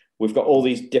got all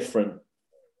these different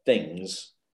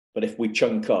things, but if we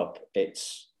chunk up,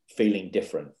 it's feeling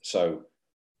different. So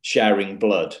sharing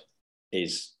blood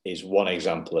is one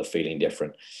example of feeling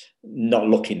different. Not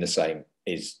looking the same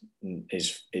is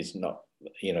not,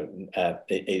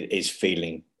 is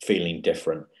feeling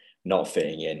different, not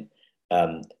fitting in.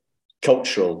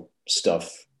 Cultural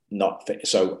stuff, not fit.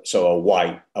 So a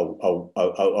white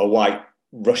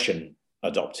Russian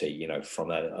adoptee,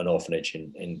 from an orphanage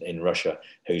in Russia,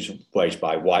 who's raised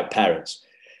by white parents.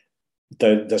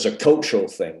 There's a cultural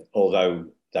thing, although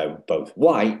they're both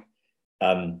white.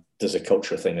 There's a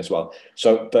cultural thing as well.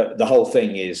 So, but the whole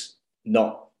thing is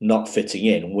not fitting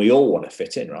in. We all want to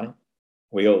fit in, right?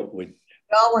 We all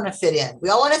want to fit in. We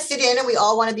all want to fit in, and we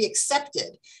all want to be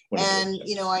accepted. And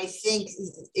I think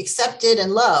accepted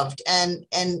and loved, and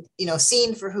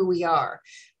seen for who we are.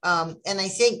 And I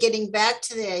think getting back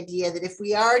to the idea that if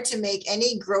we are to make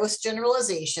any gross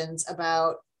generalizations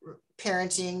about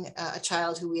parenting a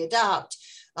child who we adopt,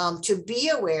 to be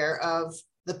aware of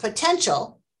the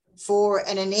potential for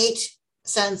an innate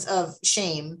sense of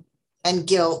shame and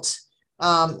guilt,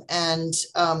 and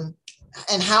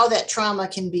how that trauma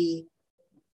can be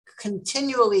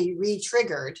continually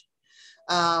re-triggered,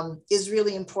 is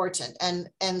really important.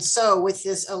 And so with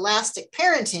this elastic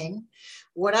parenting,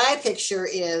 what I picture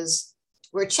is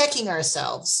we're checking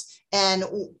ourselves, and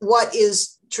what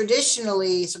is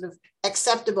traditionally sort of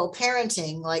acceptable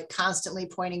parenting, like constantly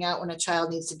pointing out when a child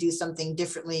needs to do something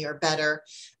differently or better,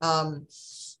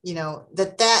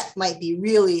 that might be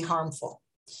really harmful.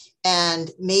 And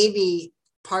maybe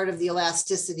part of the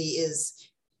elasticity is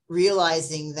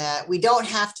realizing that we don't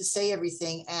have to say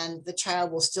everything, and the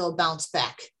child will still bounce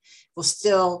back. We'll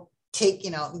still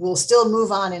we'll still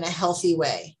move on in a healthy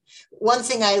way. One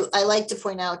thing I like to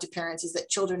point out to parents is that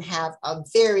children have a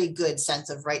very good sense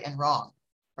of right and wrong,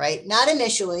 right? Not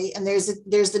initially. And there's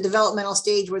the developmental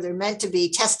stage where they're meant to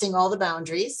be testing all the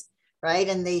boundaries, right?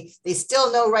 And they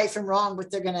still know right from wrong, but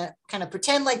they're going to kind of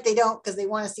pretend like they don't, because they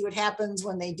want to see what happens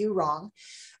when they do wrong.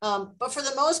 But for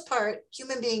the most part,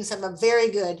 human beings have a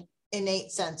very good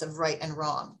innate sense of right and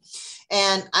wrong.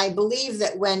 And I believe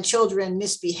that when children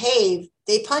misbehave,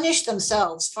 they punish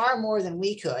themselves far more than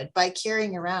we could by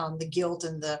carrying around the guilt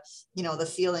and the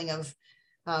feeling of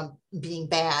being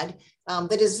bad,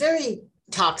 that is very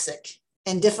toxic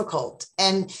and difficult.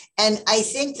 And I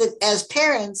think that as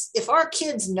parents, if our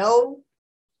kids know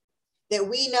that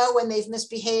we know when they've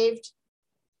misbehaved,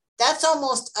 that's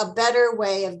almost a better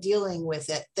way of dealing with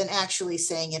it than actually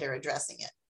saying it or addressing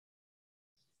it.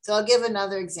 So I'll give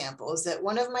another example is that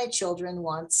one of my children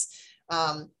once,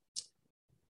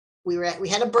 we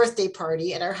had a birthday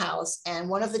party at our house, and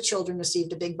one of the children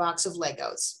received a big box of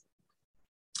Legos.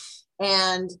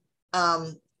 And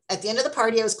at the end of the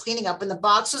party, I was cleaning up and the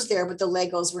box was there, but the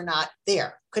Legos were not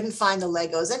there. Couldn't find the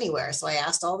Legos anywhere. So I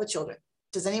asked all the children,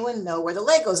 does anyone know where the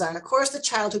Legos are? And of course, the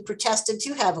child who protested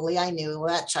too heavily, I knew, well,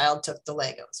 that child took the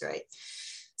Legos, right?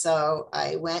 So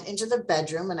I went into the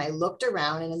bedroom and I looked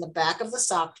around, and in the back of the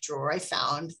sock drawer, I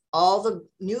found all the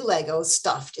new Legos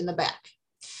stuffed in the back.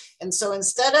 And so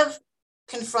instead of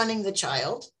confronting the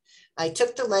child, I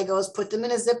took the Legos, put them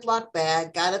in a Ziploc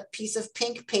bag, got a piece of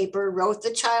pink paper, wrote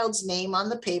the child's name on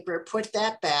the paper, put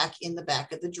that back in the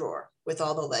back of the drawer with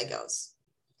all the Legos.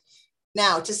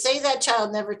 Now, to say that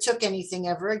child never took anything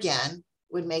ever again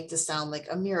would make this sound like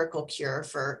a miracle cure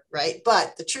for, right?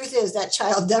 But the truth is that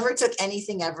child never took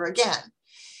anything ever again.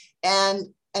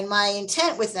 And my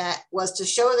intent with that was to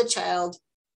show the child,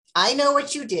 I know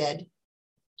what you did.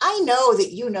 I know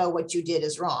that you know what you did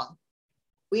is wrong.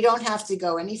 We don't have to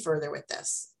go any further with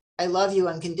this. I love you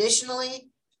unconditionally.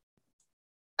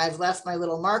 I've left my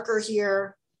little marker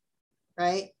here,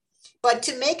 right? But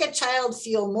to make a child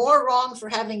feel more wrong for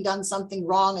having done something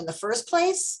wrong in the first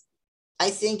place, I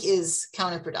think is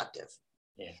counterproductive.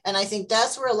 Yeah. And I think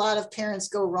that's where a lot of parents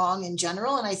go wrong in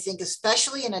general. And I think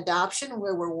especially in adoption,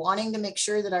 where we're wanting to make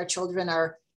sure that our children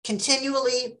are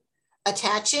continually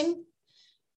attaching,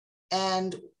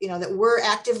 and that we're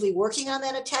actively working on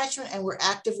that attachment, and we're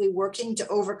actively working to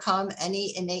overcome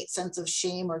any innate sense of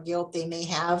shame or guilt they may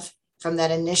have from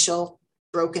that initial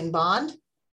broken bond,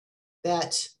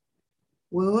 that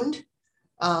wound,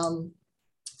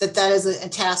 that is a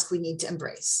task we need to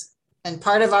embrace. And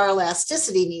part of our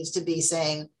elasticity needs to be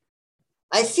saying,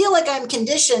 I feel like I'm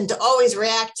conditioned to always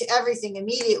react to everything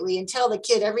immediately and tell the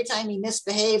kid every time he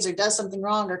misbehaves or does something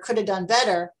wrong or could have done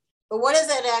better. But what does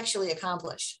that actually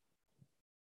accomplish?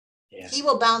 Yeah. He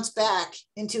will bounce back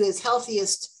into his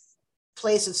healthiest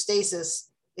place of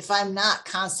stasis if I'm not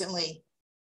constantly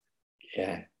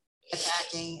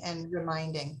attacking and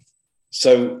reminding.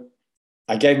 So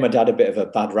I gave my dad a bit of a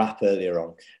bad rap earlier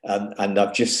on, and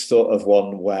I've just thought of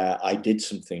one where I did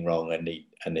something wrong, and he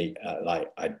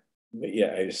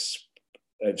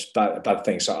it's a bad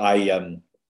thing. So I'm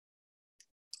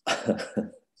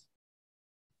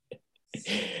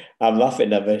laughing.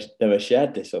 Never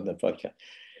shared this on the podcast.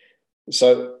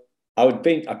 So I've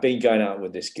been going out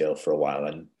with this girl for a while,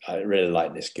 and I really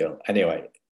liked this girl. Anyway,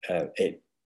 it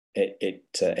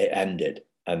ended,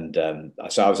 and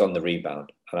so I was on the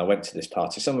rebound, and I went to this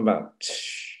party. So I'm about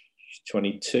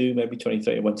 22, maybe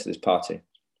 23. I went to this party,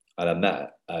 and I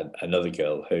met another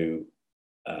girl who.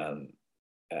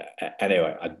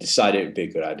 Anyway, I decided it would be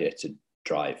a good idea to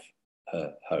drive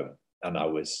her home, and I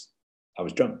was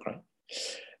drunk, right?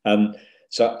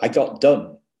 So I got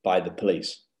done by the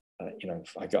police.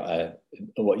 I got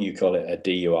what you call it, a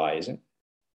DUI, is it?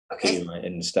 Okay. DUI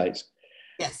in the States.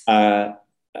 Yes. And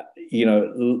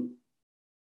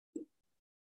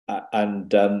I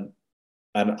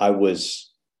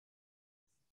was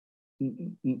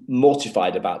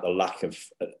mortified about the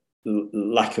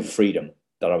lack of freedom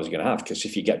that I was going to have, because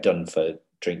if you get done for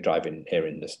drink driving here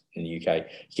in the UK,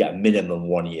 you get a minimum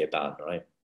 1 year ban, right?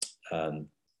 And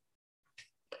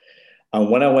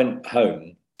when I went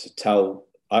home to tell,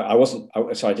 so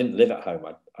I didn't live at home.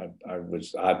 I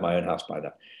had my own house by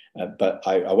then, but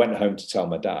I went home to tell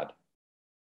my dad,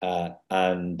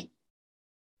 and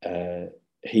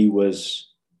he was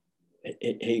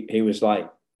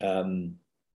like,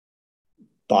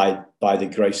 by the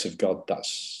grace of God,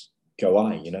 that's go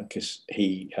I, because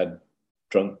he had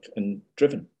drunk and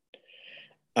driven.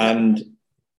 And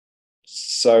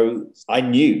so I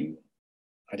knew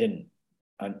that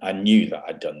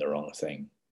I'd done the wrong thing.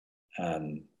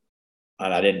 And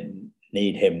I didn't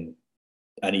need him,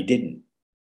 and he didn't,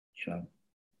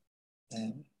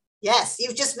 Yes,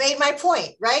 you've just made my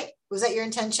point, right? Was that your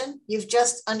intention? You've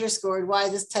just underscored why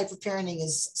this type of parenting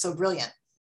is so brilliant.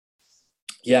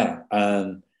 Yeah.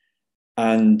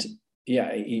 And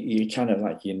yeah, you kind of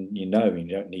like, you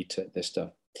don't need to this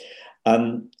stuff.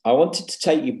 I wanted to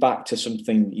take you back to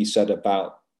something you said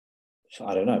about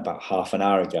half an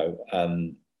hour ago,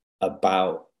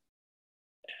 about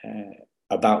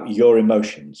your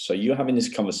emotions. So you're having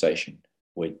this conversation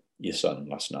with your son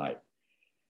last night,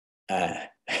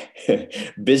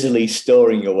 busily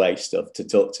storing away stuff to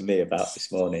talk to me about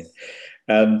this morning,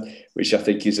 which I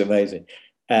think is amazing.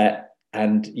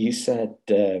 And you said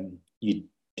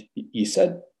you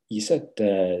said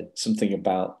something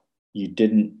about you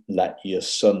didn't let your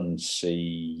son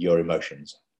see your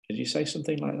emotions. Did you say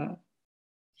something like that?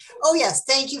 Oh, yes.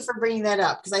 Thank you for bringing that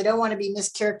up because I don't want to be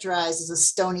mischaracterized as a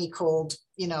stony cold,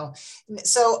 you know.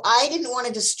 So I didn't want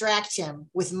to distract him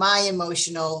with my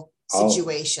emotional Oh,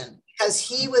 situation because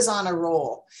he was on a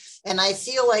roll. And I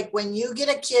feel like when you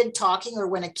get a kid talking or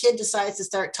when a kid decides to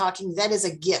start talking, that is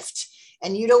a gift.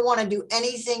 And you don't want to do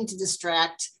anything to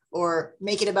distract or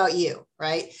make it about you,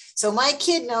 right? So my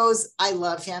kid knows I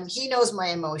love him. He knows my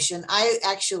emotion. I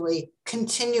actually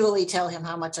continually tell him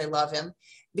how much I love him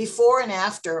before and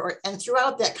after, and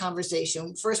throughout that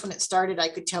conversation. First, when it started, I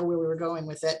could tell where we were going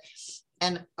with it.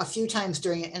 And a few times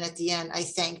during it, and at the end, I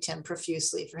thanked him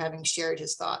profusely for having shared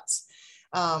his thoughts.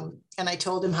 And I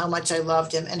told him how much I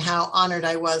loved him and how honored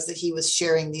I was that he was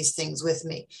sharing these things with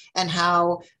me, and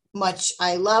how much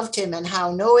I loved him, and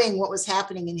how knowing what was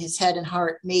happening in his head and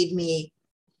heart made me,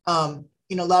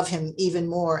 love him even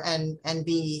more, and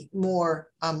be more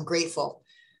grateful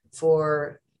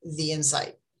for the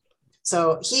insight.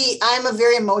 So I'm a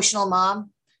very emotional mom,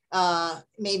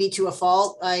 maybe to a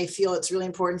fault. I feel it's really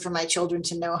important for my children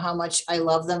to know how much I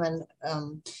love them,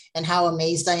 and how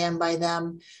amazed I am by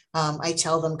them. I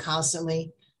tell them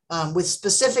constantly, with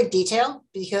specific detail,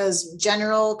 because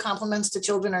general compliments to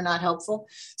children are not helpful.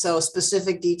 So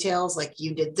specific details like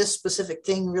you did this specific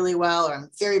thing really well, or I'm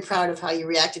very proud of how you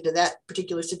reacted to that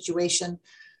particular situation.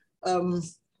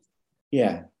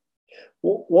 yeah.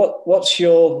 What's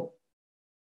your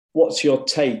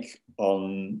take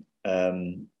on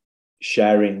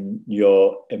sharing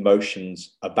your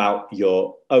emotions about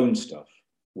your own stuff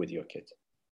with your kids?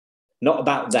 Not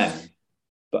about them,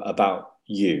 but about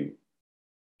you.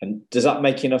 And does that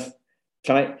make enough?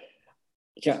 I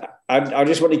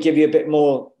just want to give you a bit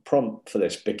more prompt for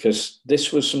this, because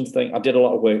this was something I did a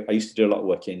lot of work. I used to do a lot of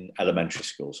work in elementary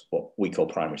schools, what we call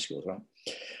primary schools, right?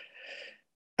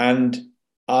 And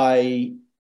I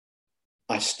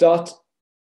start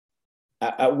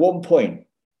at one point,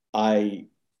 I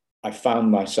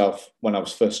found myself, when I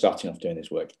was first starting off doing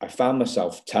this work, I found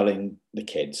myself telling the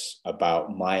kids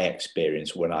about my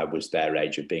experience when I was their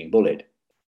age of being bullied.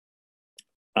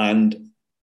 And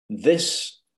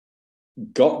this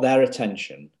got their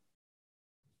attention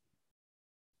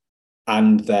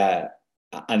and their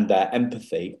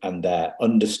empathy and their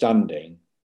understanding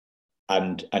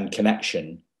and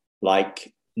connection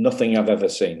like nothing I've ever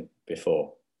seen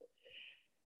before.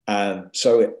 And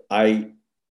so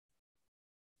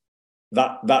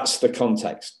that's the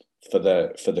context for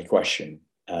the question,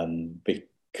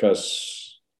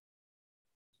 because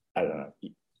I don't know,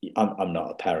 I'm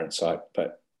not a parent,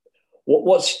 but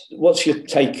what's your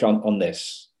take on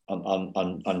this,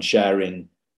 on sharing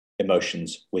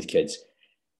emotions with kids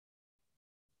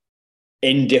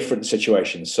in different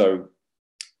situations? So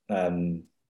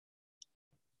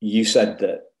you said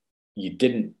that you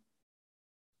didn't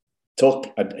talk,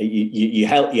 you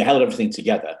held everything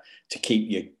together to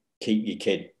keep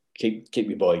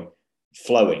your boy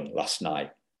flowing last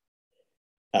night.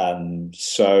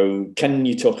 So can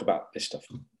you talk about this stuff?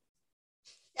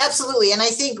 Absolutely. And I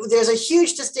think there's a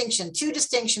huge distinction, two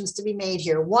distinctions to be made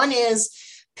here. One is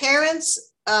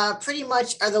parents pretty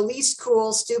much are the least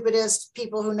cool, stupidest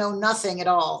people who know nothing at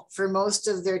all for most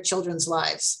of their children's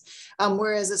lives.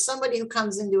 Whereas as somebody who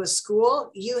comes into a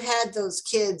school, you had those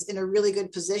kids in a really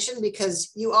good position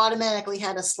because you automatically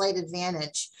had a slight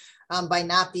advantage by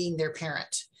not being their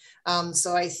parent.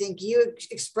 So I think you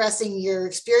expressing your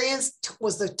experience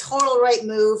was the total right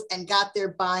move and got their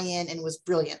buy-in and was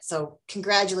brilliant. So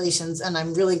congratulations. And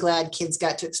I'm really glad kids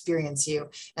got to experience you.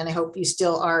 And I hope you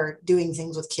still are doing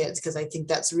things with kids, because I think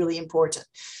that's really important.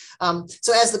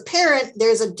 So as the parent,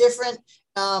 there's a different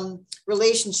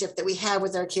relationship that we have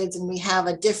with our kids, and we have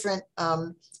a different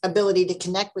ability to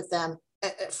connect with them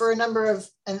for a number of,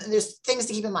 and there's things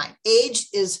to keep in mind. Age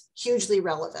is hugely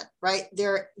relevant, right?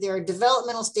 There are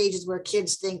developmental stages where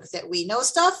kids think that we know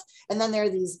stuff. And then there are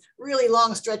these really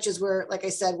long stretches where, like I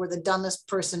said, we're the dumbest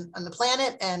person on the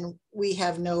planet and we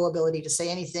have no ability to say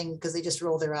anything because they just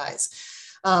roll their eyes.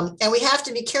 And we have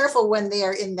to be careful when they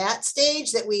are in that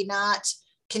stage that we not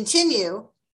continue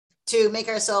to make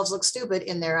ourselves look stupid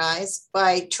in their eyes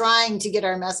by trying to get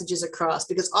our messages across,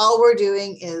 because all we're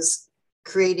doing is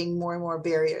creating more and more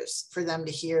barriers for them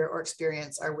to hear or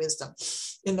experience our wisdom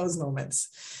in those moments.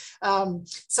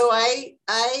 So I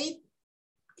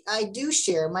do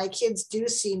share, my kids do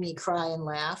see me cry and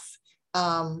laugh.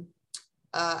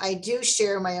 I do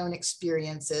share my own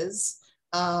experiences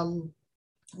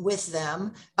with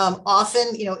them.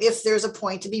 Often, if there's a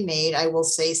point to be made, I will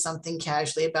say something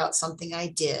casually about something I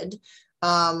did.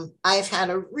 I've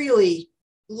had a really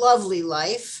lovely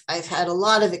life. I've had a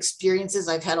lot of experiences.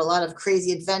 I've had a lot of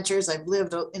crazy adventures. I've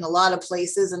lived in a lot of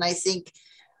places. And I think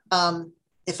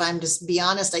if I'm just be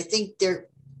honest, I think they're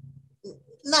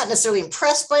not necessarily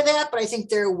impressed by that, but I think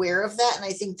they're aware of that. And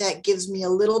I think that gives me a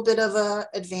little bit of a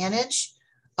advantage,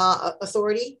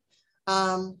 authority.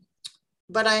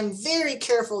 But I'm very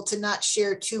careful to not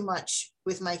share too much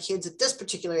with my kids at this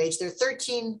particular age. They're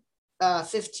 13,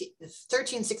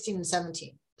 16, and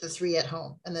 17, the 3 at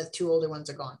home, and the 2 older ones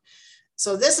are gone.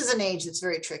 So this is an age that's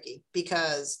very tricky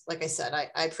because, like I said,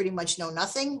 I pretty much know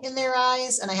nothing in their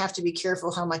eyes, and I have to be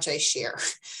careful how much I share.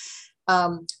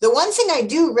 The one thing I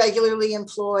do regularly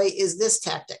employ is this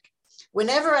tactic.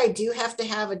 Whenever I do have to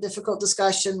have a difficult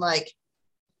discussion, like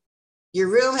your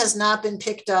room has not been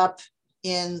picked up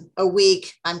in a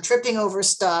week, I'm tripping over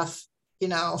stuff, you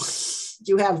know,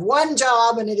 you have one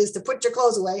job and it is to put your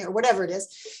clothes away or whatever it is.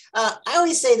 I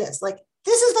always say this, like,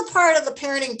 this is the part of the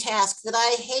parenting task that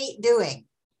I hate doing.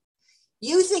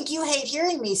 You think you hate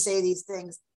hearing me say these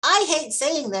things. I hate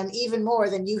saying them even more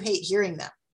than you hate hearing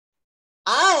them.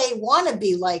 I want to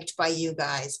be liked by you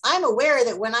guys. I'm aware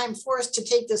that when I'm forced to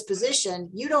take this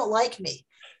position, you don't like me.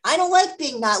 I don't like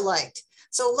being not liked.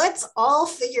 So let's all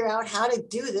figure out how to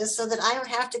do this so that I don't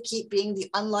have to keep being the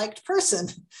unliked person,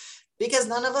 because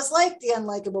none of us like the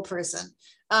unlikable person.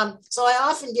 So I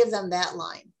often give them that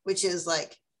line, which is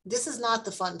like, this is not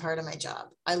the fun part of my job.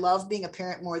 I love being a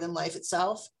parent more than life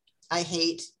itself. I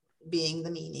hate being the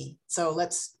meanie. So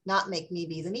let's not make me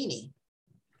be the meanie.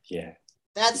 Yeah.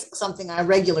 That's something I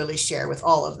regularly share with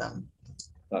all of them.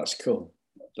 That's cool.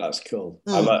 That's cool.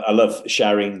 I love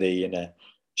sharing the inner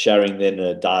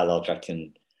dialogue. I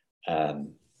can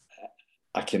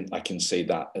see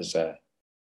that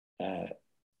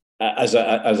as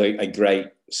a great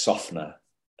softener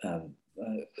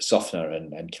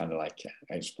and kind of like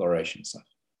exploration stuff.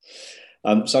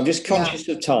 So I'm just conscious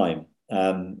of time,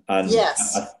 and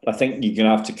yes. I think you're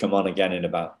gonna have to come on again in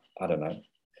about, I don't know,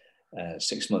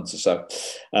 6 months or so,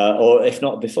 or if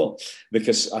not before,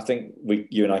 because I think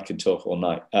you and I could talk all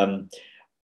night.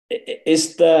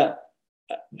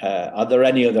 Are there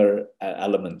any other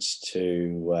elements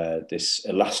to this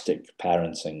elastic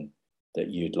parenting that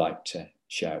you'd like to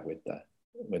share with the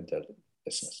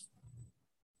listeners?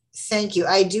 Thank you.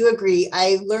 I do agree.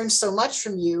 I learned so much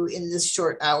from you in this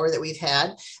short hour that we've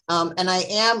had. And I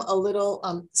am a little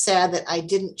sad that I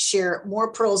didn't share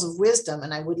more pearls of wisdom,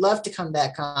 and I would love to come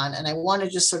back on. And I want to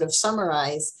just sort of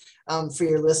summarize for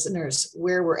your listeners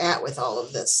where we're at with all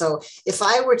of this. So if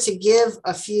I were to give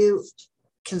a few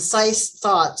concise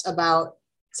thoughts about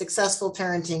successful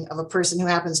parenting of a person who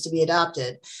happens to be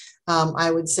adopted,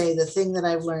 I would say the thing that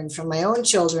I've learned from my own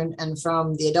children and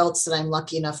from the adults that I'm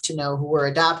lucky enough to know who were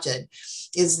adopted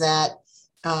is that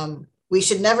we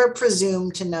should never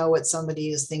presume to know what somebody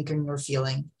is thinking or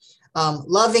feeling.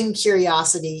 Loving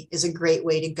curiosity is a great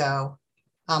way to go.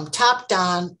 Top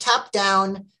down,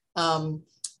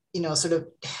 sort of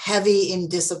heavy in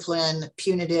discipline,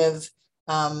 punitive,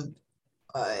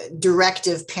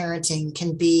 directive parenting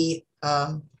can be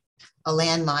a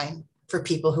landmine for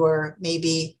people who are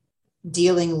maybe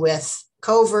dealing with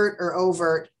covert or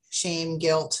overt shame,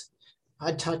 guilt,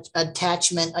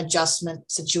 attachment, adjustment,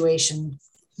 situational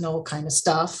kind of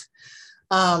stuff.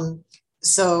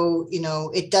 So,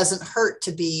 it doesn't hurt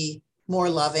to be more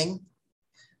loving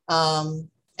and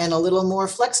a little more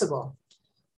flexible,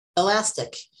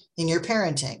 elastic in your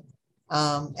parenting.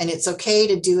 And it's okay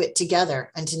to do it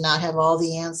together and to not have all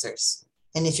the answers.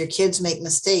 And if your kids make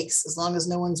mistakes, as long as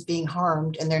no one's being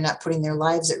harmed and they're not putting their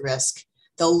lives at risk,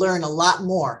 they'll learn a lot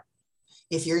more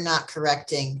if you're not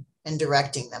correcting and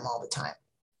directing them all the time.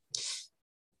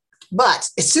 But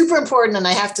it's super important, and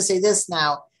I have to say this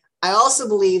now, I also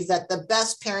believe that the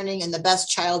best parenting and the best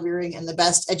child rearing and the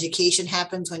best education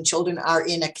happens when children are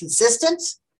in a consistent,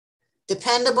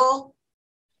 dependable,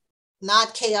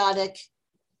 not chaotic,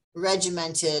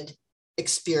 regimented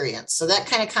experience. So that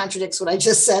kind of contradicts what I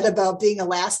just said about being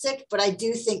elastic, but I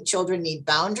do think children need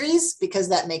boundaries because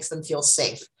that makes them feel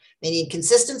safe. They need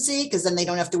consistency because then they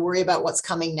don't have to worry about what's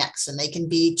coming next, and they can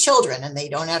be children and they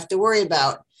don't have to worry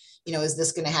about, is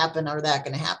this going to happen or that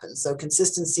going to happen? So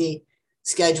consistency,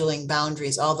 scheduling,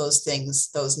 boundaries, all those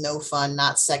things, those no fun,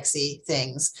 not sexy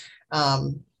things,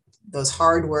 those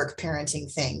hard work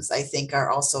parenting things, I think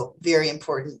are also very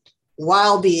important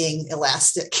while being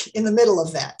elastic in the middle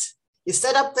of that. You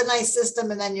set up the nice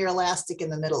system and then you're elastic in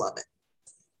the middle of it.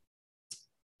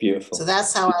 Beautiful. So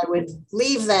that's how I would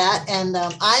leave that. And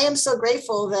I am so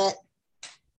grateful that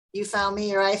you found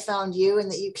me or I found you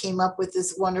and that you came up with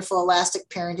this wonderful elastic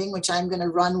parenting, which I'm going to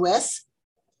run with.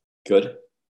 Good.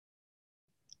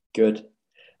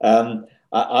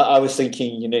 I was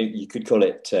thinking, you could call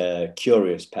it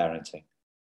curious parenting.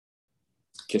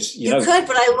 Because you could,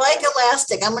 but I like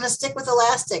elastic. I'm going to stick with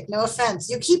elastic. No offense.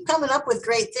 You keep coming up with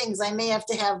great things. I may have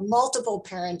to have multiple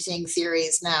parenting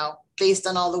theories now based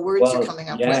on all the words you're coming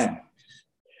up with.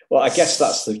 Well, I guess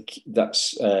that's the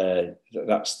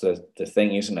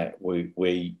thing, isn't it? We're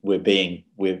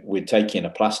taking a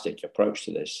plastic approach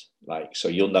to this. Like, so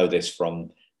you'll know this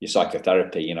from your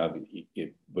psychotherapy. You know,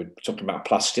 we're talking about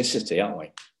plasticity, aren't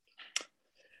we?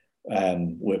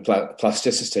 With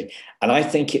plasticity, and I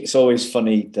think it's always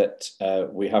funny that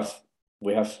we have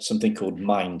something called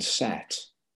mindset,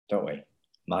 don't we?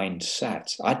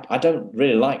 Mindset. I don't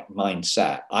really like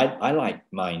mindset. I like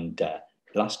mind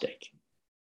elastic,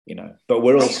 you know. But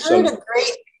we're also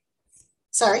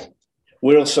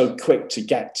we're also quick to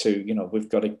get to, you know, we've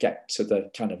got to get to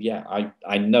the kind of,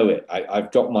 I know it.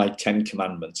 I've got my 10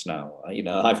 commandments now. You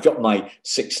know, I've got my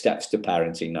 6 steps to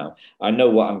parenting now. I know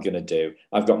what I'm going to do.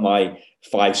 I've got my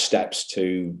 5 steps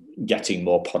to getting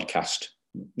more podcast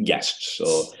guests,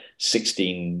 or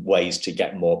 16 ways to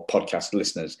get more podcast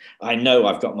listeners. I know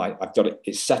I've got it.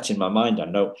 It's set in my mind. I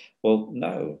know. Well,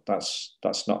 no, that's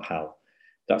not how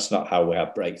we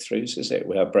have breakthroughs, is it?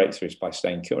 We have breakthroughs by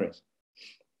staying curious.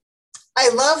 I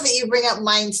love that you bring up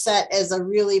mindset as a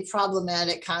really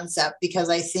problematic concept, because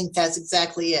I think that's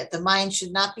exactly it. The mind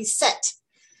should not be set.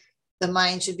 The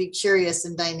mind should be curious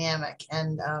and dynamic.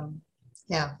 And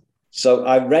So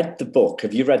I read the book.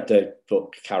 Have you read the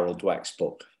book, Carol Dweck's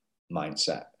book,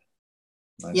 Mindset?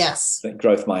 Yes.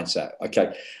 Growth Mindset.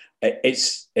 Okay.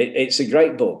 It's a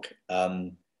great book.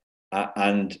 But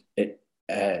I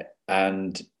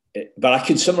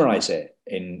can summarize it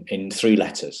in 3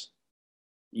 letters.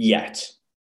 Yet.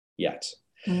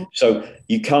 Mm-hmm. So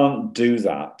you can't do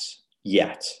that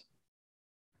yet.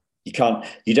 You don't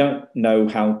know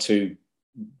how to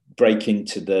break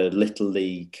into the little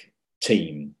league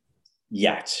team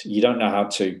yet. You don't know how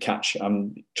to catch,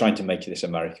 I'm trying to make this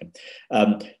American.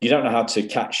 You don't know how to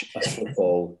catch a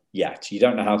football yet. You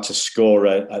don't know how to score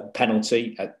a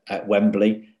penalty at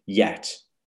Wembley yet.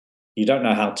 You don't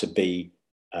know how to be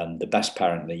the best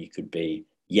parent that you could be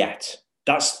yet.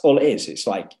 That's all it is. It's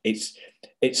like I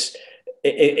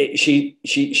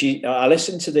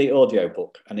listened to the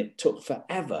audiobook and it took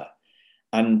forever,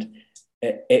 and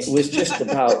it was just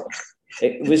about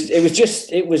it was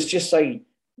just like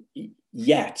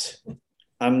yet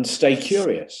and stay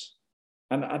curious.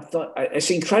 And I thought it's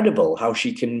incredible how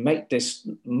she can make this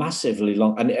massively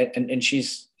long, and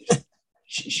it's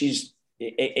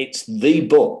the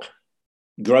book,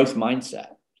 Growth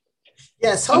Mindset.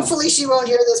 Yes, hopefully she won't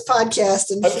hear this podcast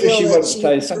and feel that she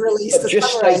released the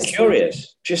just stay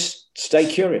curious. Just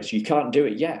stay curious. You can't do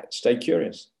it yet. Stay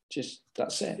curious. Just,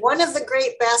 that's it. One of the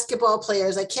great basketball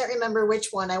players, I can't remember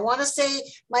which one, I want to say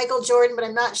Michael Jordan, but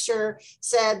I'm not sure,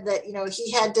 said that, you know, he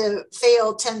had to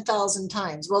fail 10,000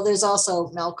 times. Well, there's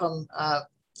also Malcolm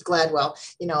Gladwell,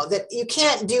 you know, that you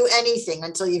can't do anything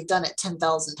until you've done it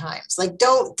 10,000 times. Like,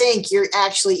 don't think you're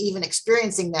actually even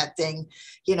experiencing that thing,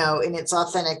 you know, in its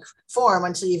authentic form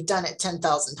until you've done it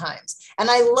 10,000 times. And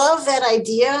I love that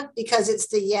idea because it's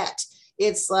the yet.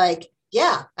 It's like,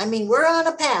 yeah, I mean, we're on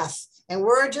a path and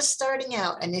we're just starting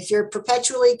out. And if you're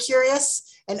perpetually curious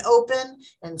and open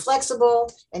and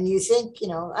flexible, and you think, you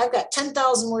know, I've got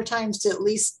 10,000 more times to at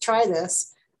least try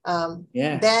this,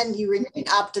 then you remain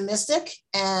optimistic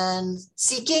and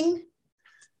seeking.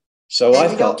 So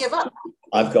and don't give up.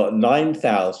 I've got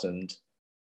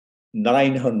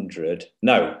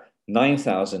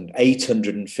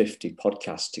 9,850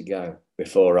 podcasts to go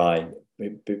before I'm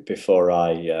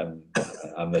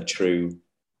a true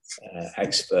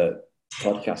expert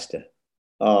podcaster.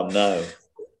 Oh no,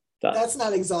 that's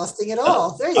not exhausting at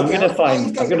all. There you go. I'm going to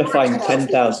find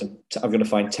 10,000. I'm going to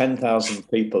find 10,000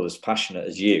 people as passionate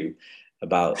as you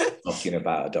about talking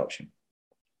about adoption.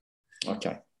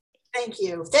 Okay. Thank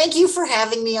you. Thank you for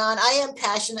having me on. I am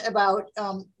passionate about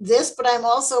this, but I'm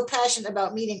also passionate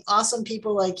about meeting awesome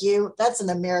people like you. That's an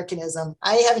Americanism.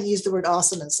 I haven't used the word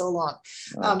awesome in so long.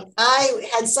 I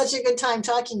had such a good time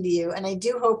talking to you, and I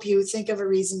do hope you think of a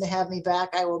reason to have me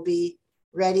back. I will be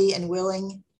ready and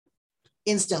willing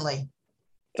instantly.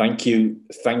 Thank you,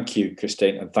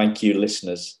 Christine, and thank you,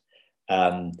 listeners.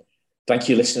 Thank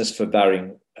you, listeners, for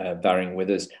bearing with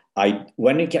us.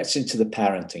 When it gets into the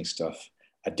parenting stuff,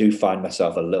 I do find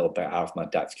myself a little bit out of my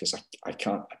depth because I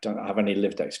don't have any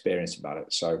lived experience about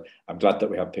it. So I'm glad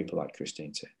that we have people like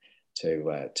Christine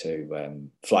to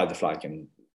fly the flag and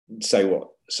say what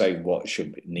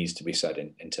needs to be said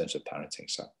in terms of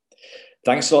parenting. So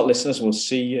thanks a lot, listeners. We'll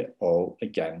see you all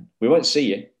again. We won't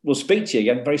see you. We'll speak to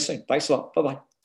you again very soon. Thanks a lot. Bye-bye.